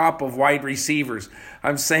crop of wide receivers.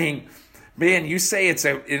 I'm saying, man, you say it's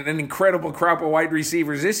an incredible crop of wide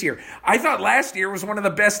receivers this year. I thought last year was one of the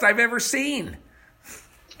best I've ever seen.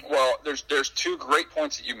 Well, there's two great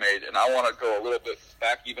points that you made, and I want to go a little bit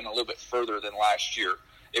back, even a little bit further than last year.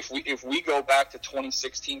 If we go back to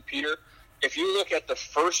 2016, Peter, if you look at the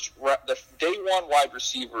day one wide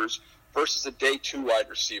receivers versus the day two wide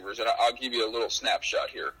receivers, and I'll give you a little snapshot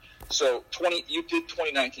here. So you did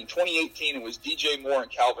 2019. 2018, it was DJ Moore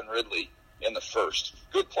and Calvin Ridley in the first.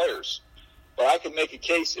 Good players. But I could make a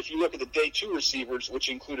case, if you look at the day two receivers, which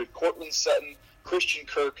included Cortland Sutton, Christian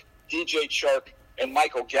Kirk, DJ Chark, and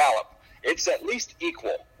Michael Gallup, it's at least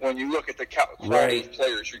equal when you look at the quality of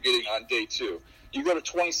players you're getting on day two. You go to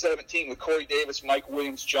 2017 with Corey Davis, Mike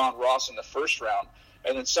Williams, John Ross in the first round,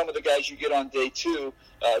 and then some of the guys you get on day two,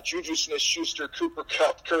 Juju Smith-Schuster, Cooper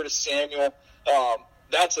Kupp, Curtis Samuel,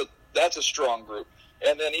 that's a strong group.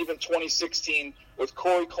 And then even 2016 with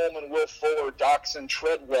Corey Coleman, Will Fuller, Doxson,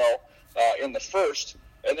 Treadwell in the first,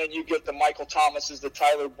 and then you get the Michael Thomases, the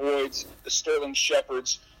Tyler Boyds, the Sterling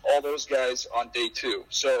Shepherds, all those guys on day two.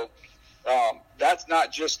 So that's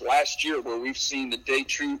not just last year where we've seen the day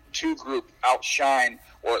two group outshine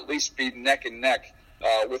or at least be neck and neck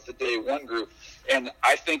with the day one group. And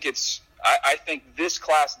I think I think this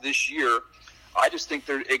class this year, I just think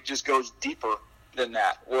it just goes deeper than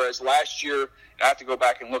that. Whereas last year, I have to go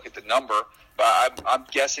back and look at the number, but I'm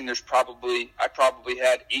guessing I probably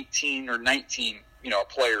had 18 or 19,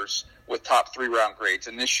 players with top 3-round grades.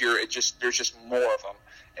 And this year, there's just more of them.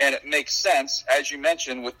 And it makes sense, as you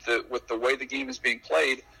mentioned, with the way the game is being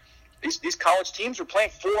played. These college teams are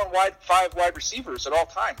playing 4 and 5 wide receivers at all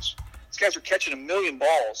times. These guys are catching 1 million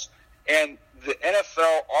balls, and the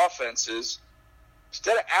NFL offenses,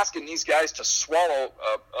 instead of asking these guys to swallow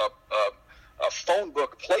a phone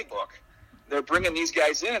book playbook, they're bringing these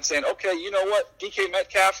guys in and saying, okay, you know what, DK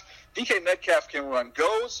Metcalf can run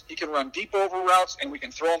goes, he can run deep over routes, and we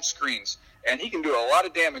can throw him screens. And he can do a lot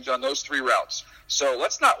of damage on those 3 routes. So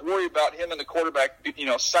let's not worry about him and the quarterback,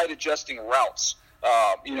 sight adjusting routes.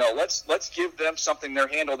 Let's give them something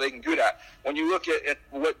they can good at. When you look at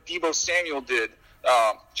what Deebo Samuel did,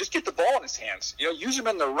 just get the ball in his hands. Use him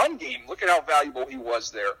in the run game. Look at how valuable he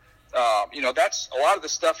was there. That's a lot of the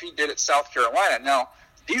stuff he did at South Carolina. Now,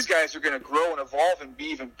 these guys are going to grow and evolve and be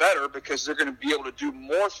even better because they're going to be able to do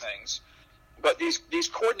more things. But these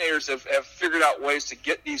coordinators have figured out ways to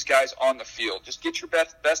get these guys on the field. Just get your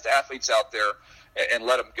best athletes out there and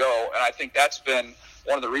let them go. And I think that's been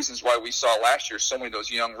one of the reasons why we saw last year so many of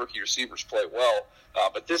those young rookie receivers play well.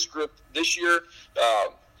 But this group this year,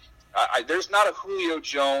 there's not a Julio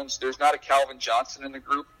Jones, there's not a Calvin Johnson in the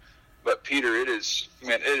group. But Peter, it is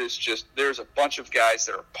just, there's a bunch of guys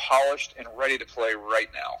that are polished and ready to play right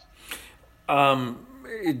now.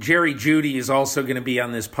 Jerry Jeudy is also going to be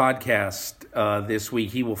on this podcast this week.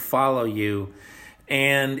 He will follow you.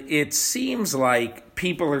 And it seems like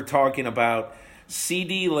people are talking about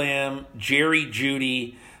CeeDee Lamb, Jerry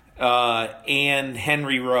Jeudy, and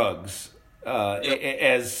Henry Ruggs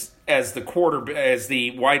as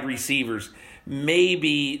the wide receivers.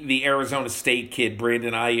 Maybe the Arizona State kid,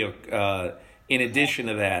 Brandon Ayuk, in addition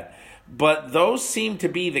to that. But those seem to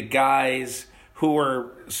be the guys who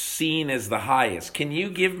are seen as the highest. Can you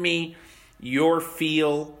give me your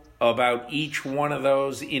feel about each one of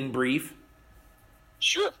those in brief?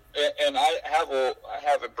 Sure. And I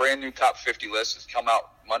have a brand new top 50 list that's come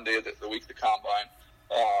out Monday of the week of the Combine.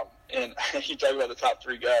 And you talk about the top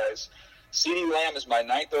 3 guys. CeeDee Lamb is my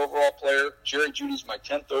 9th overall player. Jerry Jeudy is my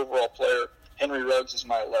 10th overall player. Henry Ruggs is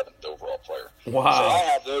my 11th overall player. Wow. So I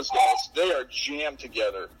have those guys. They are jammed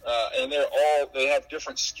together. And they have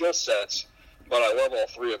different skill sets, but I love all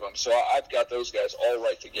 3 of them. So I've got those guys all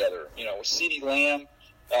right together. With CeeDee Lamb,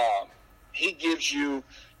 he gives you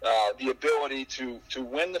the ability to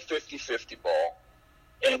win the 50-50 ball,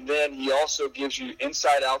 and then he also gives you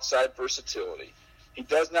inside-outside versatility. He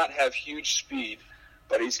does not have huge speed,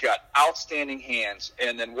 but he's got outstanding hands,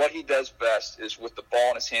 and then what he does best is with the ball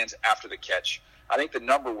in his hands after the catch. I think the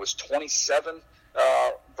number was 27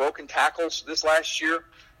 broken tackles this last year.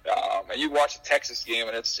 And you watch the Texas game,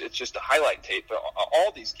 and it's just a highlight tape.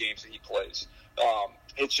 All these games that he plays,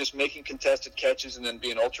 it's just making contested catches and then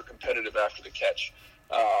being ultra competitive after the catch.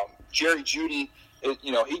 Jerry Jeudy,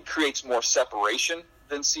 he creates more separation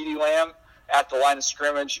than CeeDee Lamb at the line of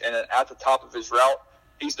scrimmage and at the top of his route.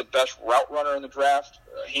 He's the best route runner in the draft,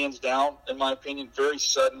 hands down, in my opinion. Very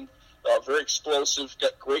sudden, very explosive,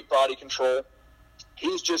 got great body control.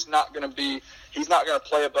 He's just not going to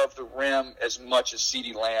play above the rim as much as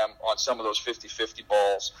CeeDee Lamb on some of those 50-50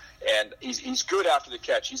 balls. And he's good after the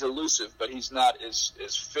catch. He's elusive, but he's not as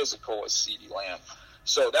physical as CeeDee Lamb.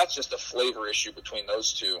 So that's just a flavor issue between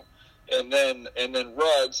those two. And then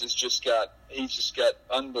Ruggs he's just got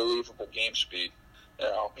unbelievable game speed. You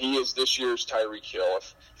know, he is this year's Tyreek Hill.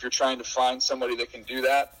 If you're trying to find somebody that can do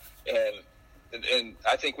that, and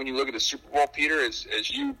I think when you look at the Super Bowl, Peter, as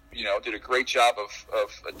you did a great job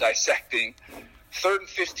of dissecting, 3rd and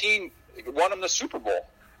 15 won him the Super Bowl.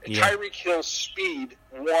 Yeah. Tyreek Hill's speed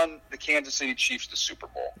won the Kansas City Chiefs the Super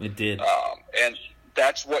Bowl. It did. And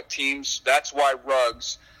that's why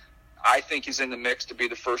Ruggs, I think, is in the mix to be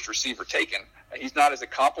the first receiver taken. He's not as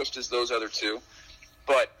accomplished as those other two,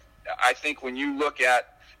 but I think when you look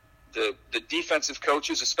at the defensive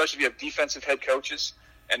coaches, especially if you have defensive head coaches,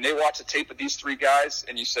 and they watch the tape of these three guys,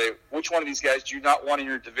 and you say, which one of these guys do you not want in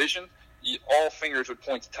your division? All fingers would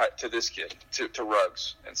point to this kid, to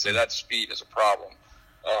Ruggs, and say that speed is a problem.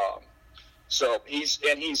 So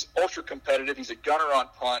he's ultra competitive. He's a gunner on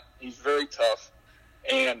punt. He's very tough.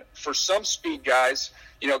 And for some speed guys,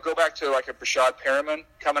 go back to like a Brashad Perriman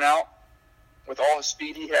coming out with all the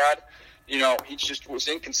speed he had. He just was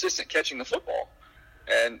inconsistent catching the football.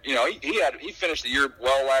 And he finished the year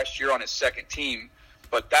well last year on his second team.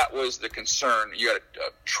 But that was the concern. You got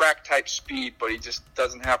a track-type speed, but he just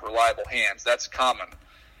doesn't have reliable hands. That's common.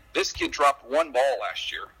 This kid dropped one ball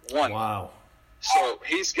last year. One. Wow. So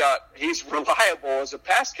he's reliable as a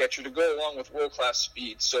pass catcher to go along with world-class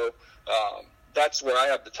speed. So that's where I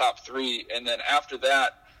have the top three. And then after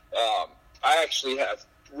that, I actually have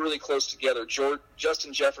really close together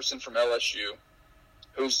Justin Jefferson from LSU,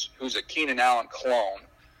 who's a Keenan Allen clone.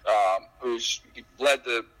 Who's led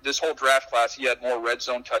this whole draft class. He had more red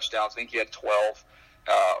zone touchdowns. I think he had 12.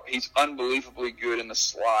 He's unbelievably good in the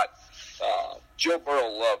slot. Joe Burrow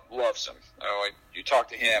loves him. You talk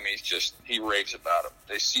to him, he raves about him.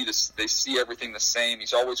 They see everything the same.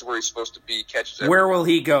 He's always where he's supposed to be. Catches everything. Where will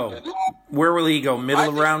he go? Middle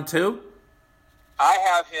of round 2? I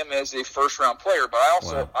have him as a first-round player, but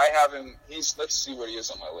I have him. Let's see what he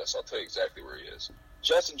is on my list. I'll tell you exactly where he is.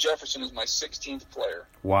 Justin Jefferson is my 16th player.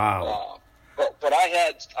 Wow. But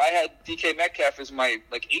I had DK Metcalf as my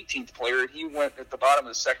 18th player, and he went at the bottom of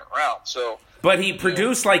the second round. So, but he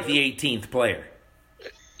produced like the 18th player.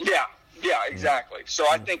 Yeah, exactly. So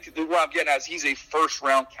I think what I'm getting at is he's a first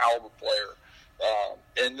round caliber player.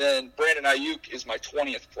 And then Brandon Ayuk is my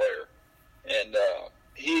 20th player, and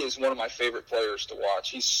he is one of my favorite players to watch.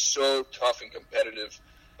 He's so tough and competitive.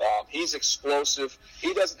 He's explosive.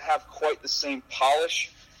 He doesn't have quite the same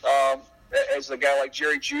polish as a guy like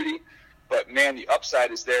Jerry Jeudy, but man, the upside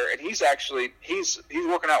is there. And he's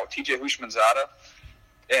working out with TJ Houshmandzadeh,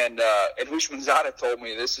 and Houshmandzadeh told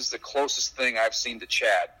me this is the closest thing I've seen to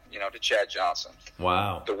Chad Johnson.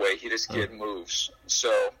 Wow, the way this kid moves.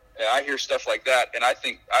 So I hear stuff like that, and I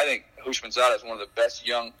think Houshmandzadeh is one of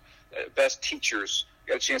the best teachers.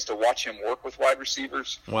 Got a chance to watch him work with wide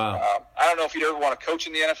receivers. Wow. I don't know if he'd ever want to coach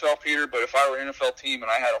in the NFL, Peter, but if I were an NFL team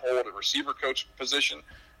and I had a hold of a receiver coach position,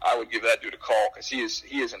 I would give that dude a call because he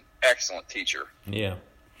is an excellent teacher. Yeah.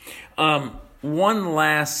 One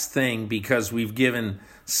last thing, because we've given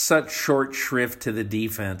such short shrift to the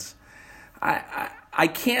defense. I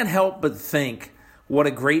can't help but think what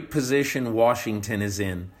a great position Washington is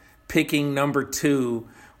in, picking number 2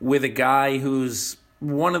 with a guy who's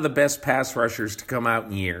one of the best pass rushers to come out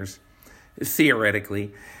in years,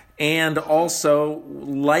 theoretically, and also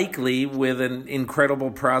likely with an incredible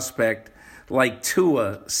prospect like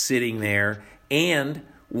Tua sitting there, and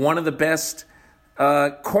one of the best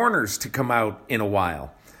corners to come out in a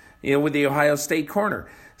while, with the Ohio State corner.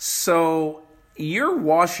 So you're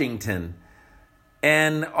Washington,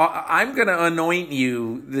 and I'm going to anoint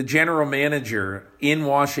you the general manager in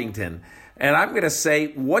Washington, and I'm going to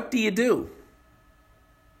say, what do you do?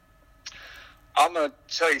 I'm going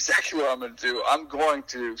to tell you exactly what I'm going to do. I'm going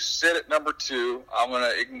to sit at number 2. I'm going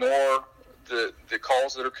to ignore the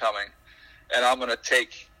calls that are coming, and I'm going to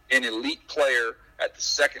take an elite player at the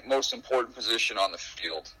second most important position on the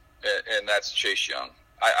field, and that's Chase Young.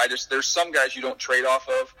 There's some guys you don't trade off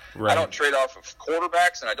of. Right. I don't trade off of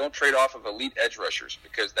quarterbacks, and I don't trade off of elite edge rushers,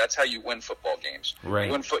 because that's how you win football games. Right.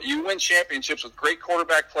 You win championships with great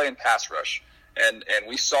quarterback play and pass rush, and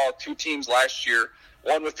we saw 2 teams last year.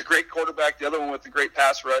 One with the great quarterback, the other one with the great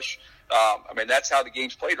pass rush. That's how the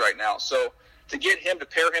game's played right now. So to get him, to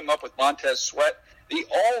pair him up with Montez Sweat, the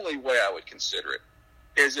only way I would consider it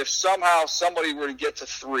is if somehow somebody were to get to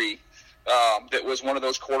 3 that was one of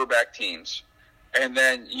those quarterback teams, and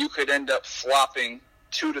then you could end up flopping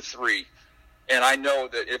 2-3. And I know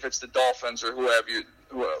that if it's the Dolphins or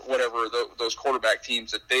whatever those quarterback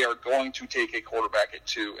teams, that they are going to take a quarterback at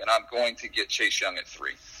 2, and I'm going to get Chase Young at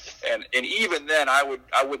 3. And even then, I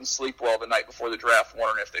wouldn't sleep well the night before the draft,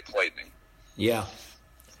 wondering if they played me. Yeah,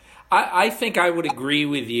 I think I would agree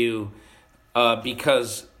with you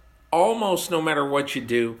because almost no matter what you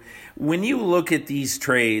do, when you look at these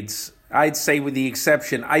trades, I'd say with the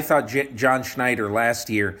exception, I thought John Schneider last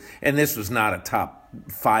year, and this was not a top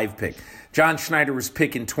 5 pick. John Schneider was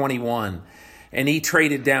picking 21, and he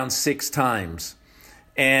traded down 6 times.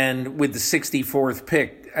 And with the 64th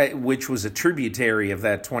pick, which was a tributary of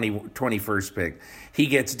that 21st pick, he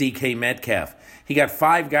gets DK Metcalf. He got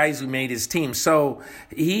 5 guys who made his team. So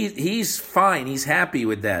he's fine. He's happy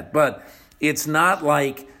with that. But it's not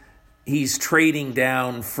like he's trading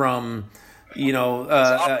down from,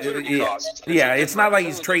 it's not like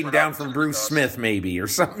he's trading down from Bruce Smith maybe or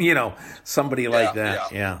somebody like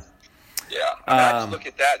that. Yeah. I just look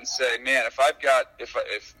at that and say, man, if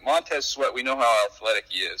Montez Sweat, we know how athletic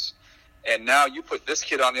he is, and now you put this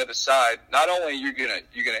kid on the other side, not only you're gonna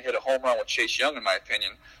hit a home run with Chase Young, in my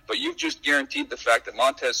opinion, but you've just guaranteed the fact that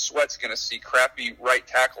Montez Sweat's gonna see crappy right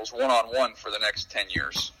tackles 1-on-1 for the next 10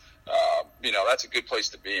 years. That's a good place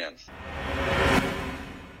to be in.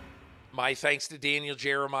 My thanks to Daniel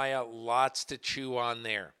Jeremiah. Lots to chew on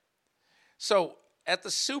there. So at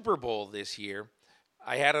the Super Bowl this year,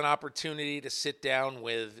 I had an opportunity to sit down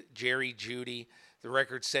with Jerry Jeudy, the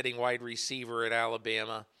record-setting wide receiver at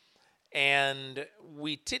Alabama, and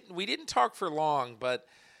we didn't talk for long, but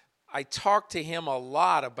I talked to him a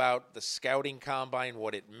lot about the scouting combine,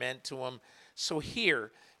 what it meant to him. So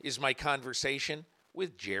here is my conversation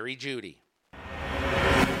with Jerry Jeudy.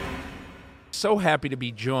 So happy to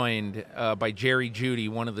be joined by Jerry Jeudy,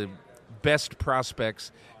 one of the best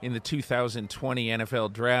prospects in the 2020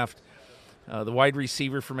 NFL Draft. The wide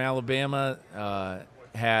receiver from Alabama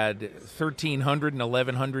had 1,300 and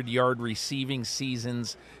 1,100-yard receiving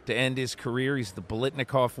seasons to end his career. He's the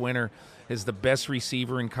Biletnikoff winner, is the best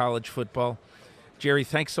receiver in college football. Jerry,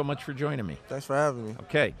 thanks so much for joining me. Thanks for having me.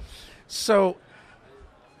 Okay. So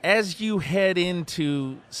as you head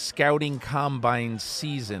into scouting combine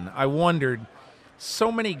season, I wondered,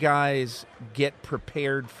 so many guys get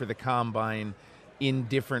prepared for the combine in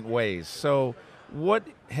different ways. So what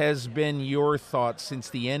has been your thoughts since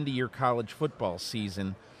the end of your college football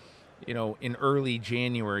season, in early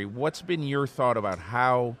January? What's been your thought about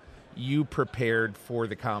how you prepared for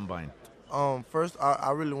the combine? First,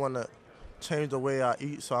 I really want to change the way I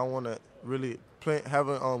eat, so I want to really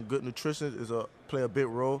having good nutrition play a big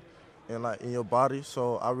role in your body.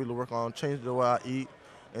 So I really work on changing the way I eat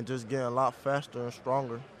and just getting a lot faster and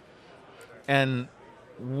stronger. And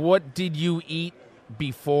what did you eat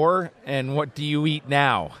before, and what do you eat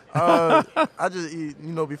now? I just eat,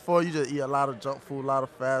 before you just eat a lot of junk food, a lot of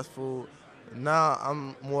fast food. Now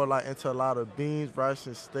I'm more into a lot of beans, rice,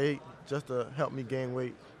 and steak just to help me gain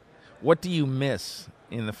weight. What do you miss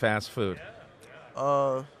in the fast food?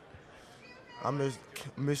 I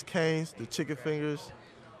miss Cane's, the chicken fingers,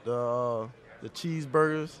 the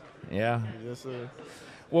cheeseburgers. Yeah. Yes, sir.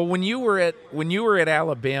 Well, when you were at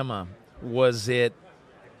Alabama, were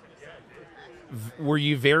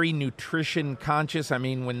you very nutrition conscious? I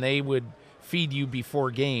mean, when they would feed you before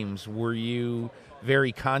games, were you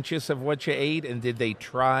very conscious of what you ate? And did they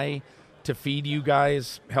try to feed you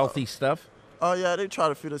guys healthy stuff? Yeah, they try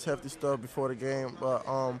to feed us healthy stuff before the game. But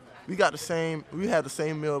we had the same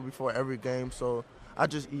meal before every game, so I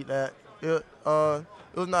just eat that. It was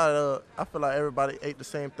not I feel like everybody ate the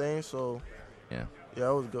same thing, so yeah, it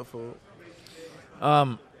was good food.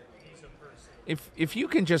 If you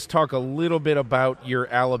can just talk a little bit about your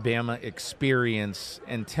Alabama experience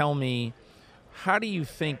and tell me, how do you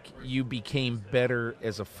think you became better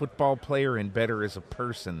as a football player and better as a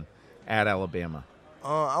person at Alabama?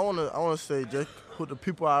 I wanna say just put the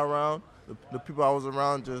people around, the people I was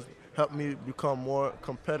around just helped me become more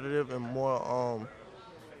competitive and more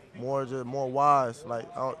wise.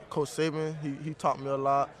 Like Coach Saban, he taught me a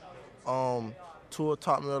lot. Tua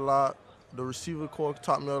taught me a lot. The receiver corps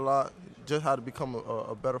taught me a lot, just how to become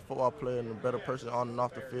a better football player and a better person on and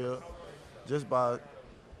off the field, just by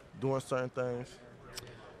doing certain things.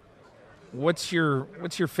 What's your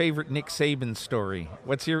favorite Nick Saban story?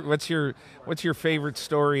 What's your favorite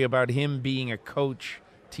story about him being a coach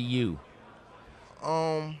to you?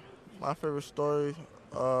 My favorite story.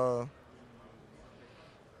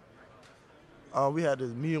 We had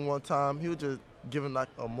this meeting one time. He was just giving a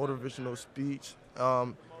motivational speech.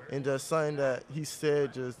 And just something that he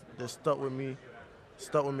said just stuck with me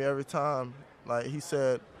stuck with me every time. Like he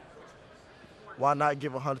said, why not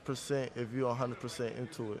give 100% if you're 100%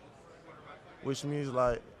 into it? Which means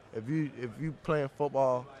like if you playing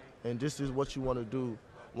football and this is what you want to do,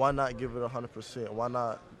 why not give it 100%? Why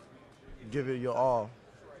not give it your all?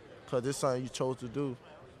 Because it's something you chose to do.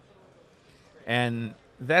 And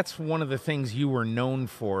that's one of the things you were known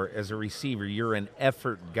for as a receiver. You're an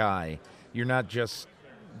effort guy. You're not just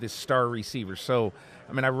this star receiver. So,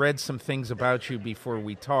 I mean, I read some things about you before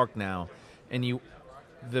we talk now, and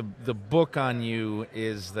the book on you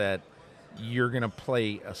is that you're going to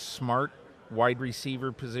play a smart wide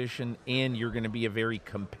receiver position, and you're going to be a very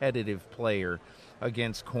competitive player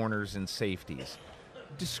against corners and safeties.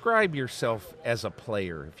 Describe yourself as a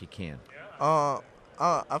player, if you can. I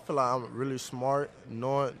feel like I'm really smart.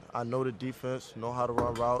 I know the defense, know how to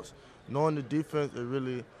run routes. Knowing the defense,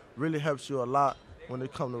 it really helps you a lot when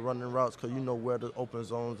it comes to running routes because you know where the open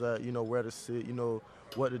zones at, you know where to sit, you know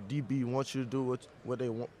what the DB wants you to do, what they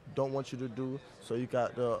don't want you to do. So you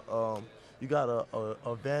got a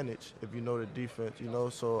advantage if you know the defense, you know.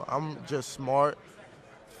 So I'm just smart,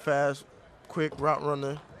 fast, quick route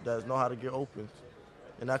runner that know how to get open,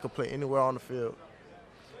 and I can play anywhere on the field.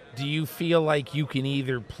 Do you feel like you can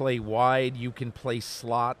either play wide, you can play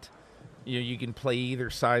slot, you can play either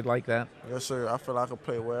side like that? Yes, sir. I feel like I can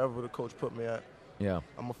play wherever the coach put me at. Yeah.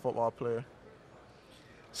 I'm a football player.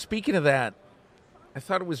 Speaking of that, I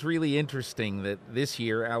thought it was really interesting that this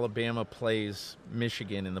year Alabama plays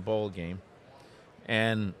Michigan in the bowl game.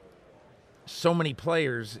 And so many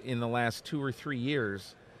players in the last 2 or 3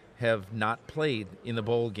 years have not played in the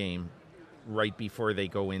bowl game right before they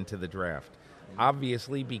go into the draft.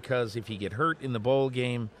 Obviously, because if you get hurt in the bowl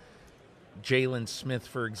game, Jalen Smith,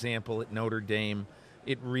 for example, at Notre Dame,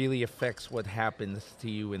 it really affects what happens to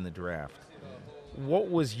you in the draft. What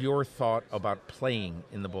was your thought about playing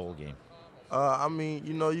in the bowl game? I mean,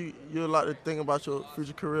 you know, you like to think about your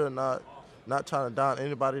future career, not trying to down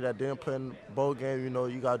anybody that didn't play in the bowl game. You know,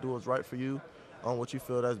 you got to do what's right for you on what you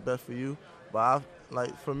feel that's best for you. But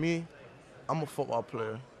for me, I'm a football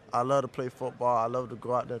player. I love to play football. I love to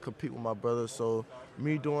go out there and compete with my brothers. So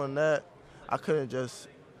me doing that, I couldn't just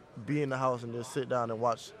be in the house and just sit down and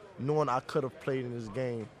watch, knowing I could have played in this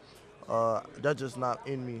game. That's just not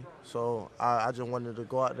in me. So I just wanted to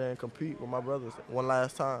go out there and compete with my brothers one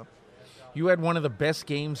last time. You had one of the best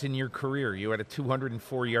games in your career. You had a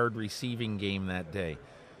 204-yard receiving game that day.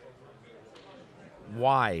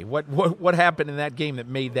 Why? What happened in that game that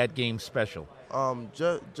made that game special?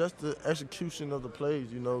 Just the execution of the plays,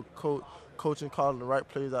 you know, coaching calling the right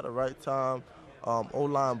plays at the right time,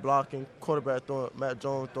 O-line blocking, quarterback Matt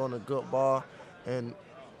Jones throwing a good ball, and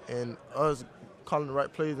us calling the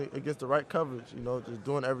right plays against the right coverage, you know, just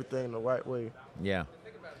doing everything the right way. Yeah.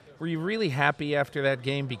 Were you really happy after that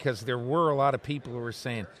game? Because there were a lot of people who were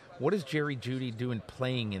saying, what is Jerry Jeudy doing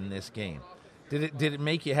playing in this game? Did it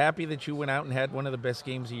make you happy that you went out and had one of the best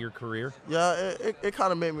games of your career? Yeah, it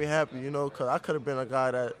kind of made me happy, you know, because I could have been a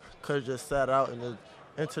guy that could have just sat out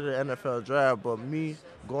into the NFL draft. But me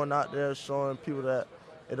going out there showing people that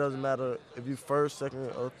it doesn't matter if you're first,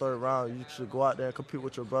 second, or third round, you should go out there and compete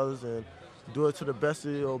with your brothers and do it to the best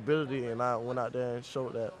of your ability. And I went out there and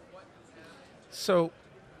showed that. So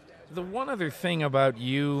the one other thing about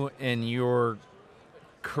you and your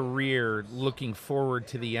career looking forward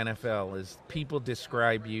to the NFL is people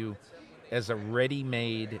describe you as a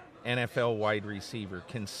ready-made NFL wide receiver,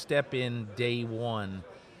 can step in day one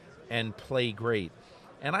and play great.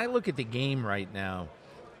 And I look at the game right now,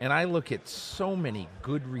 and I look at so many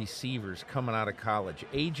good receivers coming out of college.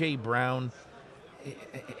 A.J. Brown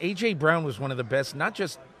was one of the best, not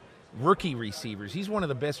just rookie receivers, he's one of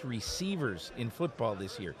the best receivers in football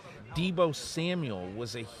this year. Deebo Samuel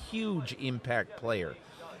was a huge impact player.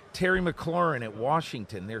 Terry McLaurin at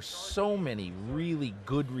Washington. There's so many really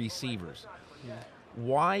good receivers.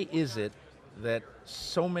 Why is it that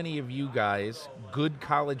so many of you guys, good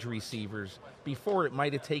college receivers, before it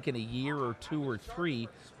might have taken a year or 2 or 3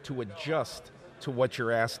 to adjust to what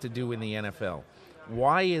you're asked to do in the NFL?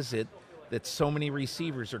 Why is it that so many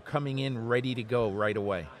receivers are coming in ready to go right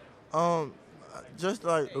away? Just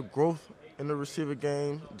like the growth in the receiver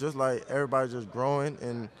game, just like everybody just growing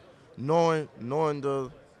and knowing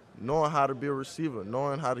how to be a receiver,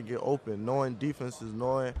 knowing how to get open, knowing defenses,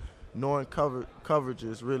 knowing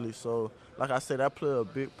coverages, really. So, like I said, that play a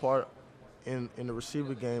big part in the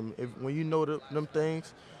receiver game. When you know them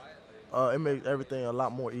things, it makes everything a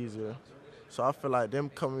lot more easier. So I feel like them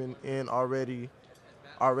coming in already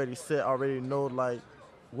set, already know like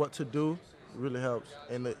what to do, really helps.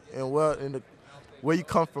 Where you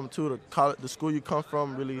come from too, the school you come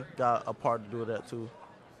from really got a part to do with that too.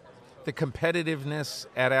 the competitiveness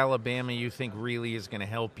at Alabama you think really is going to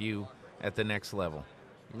help you at the next level?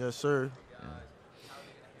 Yes, sir.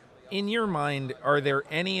 In your mind, are there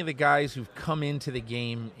any of the guys who've come into the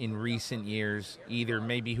game in recent years, either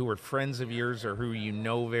maybe who are friends of yours or who you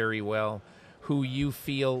know very well, who you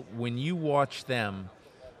feel when you watch them,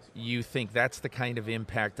 you think that's the kind of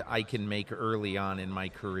impact I can make early on in my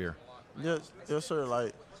career? Yes, sir.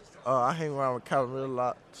 Like, I hang around with Calvin Ridley a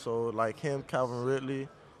lot, so like him, Calvin Ridley.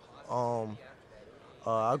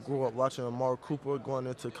 I grew up watching Amari Cooper going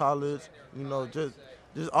into college. You know, just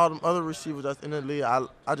all them other receivers that's in the league. I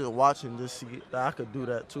just watch and just see that I could do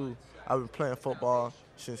that too. I've been playing football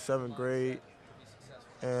since 7th grade,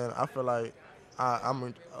 and I feel like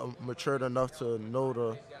I'm matured enough to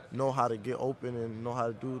know how to get open and know how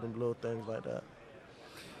to do them little things like that.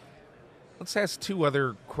 Let's ask two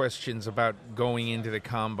other questions about going into the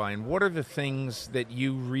combine. What are the things that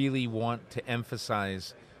you really want to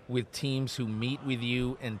emphasize with teams who meet with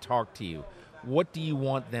you and talk to you? What do you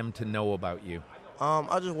want them to know about you?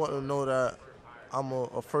 I just want to know that I'm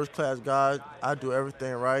a first-class guy. I do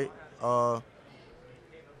everything right. Also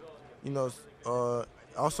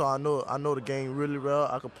I know the game really well.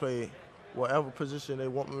 I can play whatever position they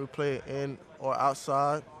want me to play in or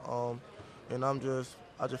outside. And I just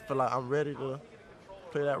feel like I'm ready to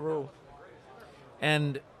play that role.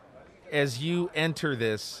 And as you enter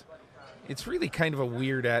this, it's really kind of a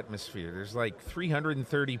weird atmosphere. There's like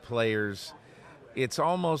 330 players. It's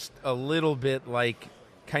almost a little bit like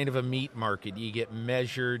kind of a meat market. You get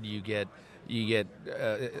measured, you get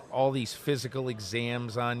all these physical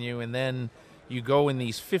exams on you, and then you go in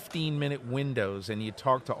these 15-minute windows and you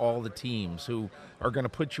talk to all the teams who are going to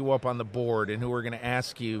put you up on the board and who are going to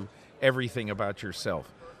ask you everything about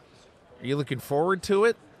yourself. Are you looking forward to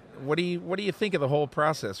it? What do you think of the whole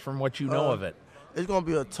process from what you know of it? It's going to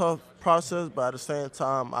be a tough process, but at the same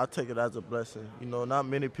time, I take it as a blessing. You know, not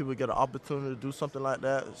many people get an opportunity to do something like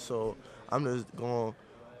that, so I'm just going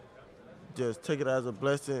to take it as a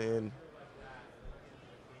blessing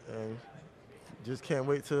and just can't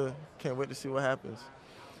wait to see what happens.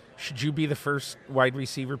 Should you be the first wide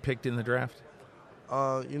receiver picked in the draft?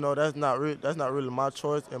 That's not really my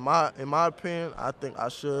choice. In my opinion, I think I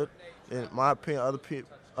should. In my opinion, other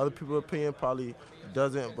people's opinion probably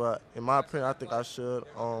doesn't, but in my opinion, I think I should.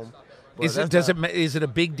 Is it a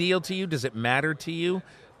big deal to you? Does it matter to you,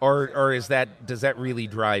 or does that really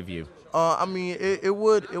drive you? I mean, it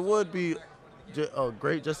would be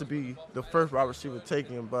great just to be the first wide receiver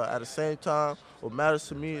taken, but at the same time, what matters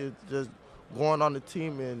to me is just going on the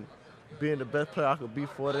team and being the best player I could be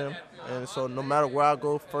for them. And so no matter where I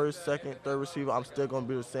go, first, second, third receiver, I'm still going to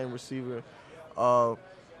be the same receiver. I'm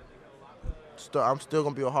still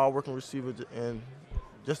going to be a hard-working receiver and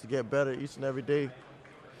just to get better each and every day.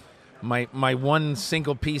 My one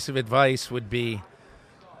single piece of advice would be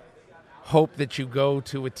hope that you go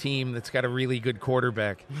to a team that's got a really good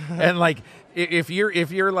quarterback. And like if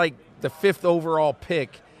you're like the 5th overall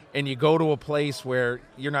pick and you go to a place where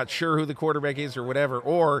you're not sure who the quarterback is or whatever,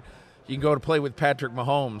 or you can go to play with Patrick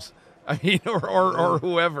Mahomes, I mean, or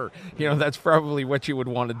whoever, that's probably what you would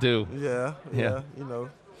want to do. Yeah.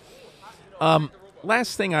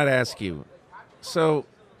 Last thing I'd ask you. So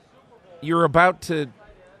you're about to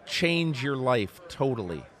change your life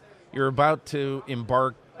totally. You're about to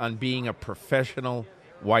embark on being a professional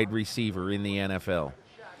wide receiver in the NFL.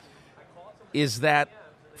 Is that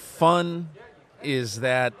fun? Is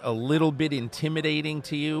that a little bit intimidating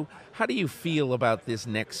to you? How do you feel about this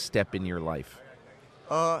next step in your life?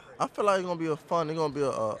 I feel like it's going to be it's going to be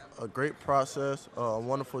a great process, a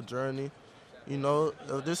wonderful journey.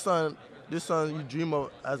 This son you dream of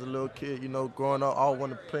as a little kid, growing up, I always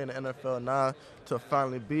wanted to play in the NFL. Now to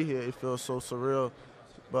finally be here, it feels so surreal,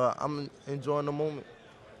 but I'm enjoying the moment.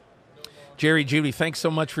 Jerry Jeudy, thanks so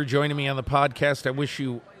much for joining me on the podcast. I wish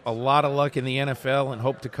you a lot of luck in the NFL and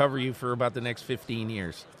hope to cover you for about the next 15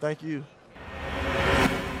 years. Thank you.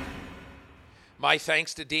 My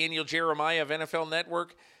thanks to Daniel Jeremiah of NFL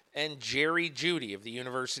Network and Jerry Jeudy of the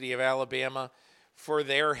University of Alabama for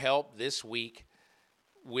their help this week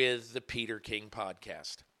with the Peter King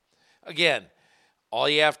podcast. Again, all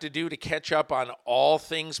you have to do to catch up on all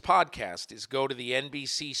things podcast is go to the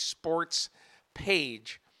NBC Sports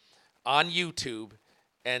page on YouTube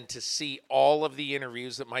and to see all of the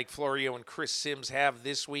interviews that Mike Florio and Chris Sims have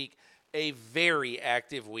this week, a very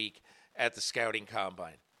active week at the Scouting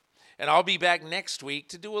Combine. And I'll be back next week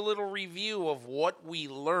to do a little review of what we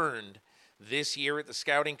learned this year at the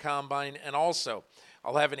Scouting Combine, and also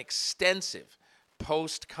I'll have an extensive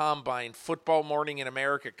post-Combine Football Morning in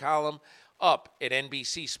America column up at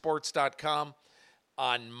NBCSports.com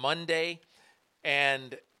on Monday,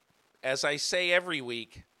 and as I say every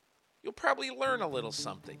week, you'll probably learn a little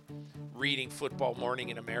something reading Football Morning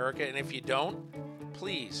in America. And if you don't,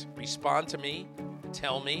 please respond to me,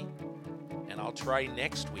 tell me, and I'll try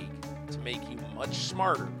next week to make you much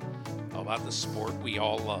smarter about the sport we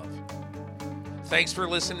all love. Thanks for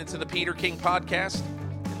listening to the Peter King Podcast,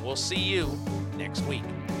 and we'll see you next week.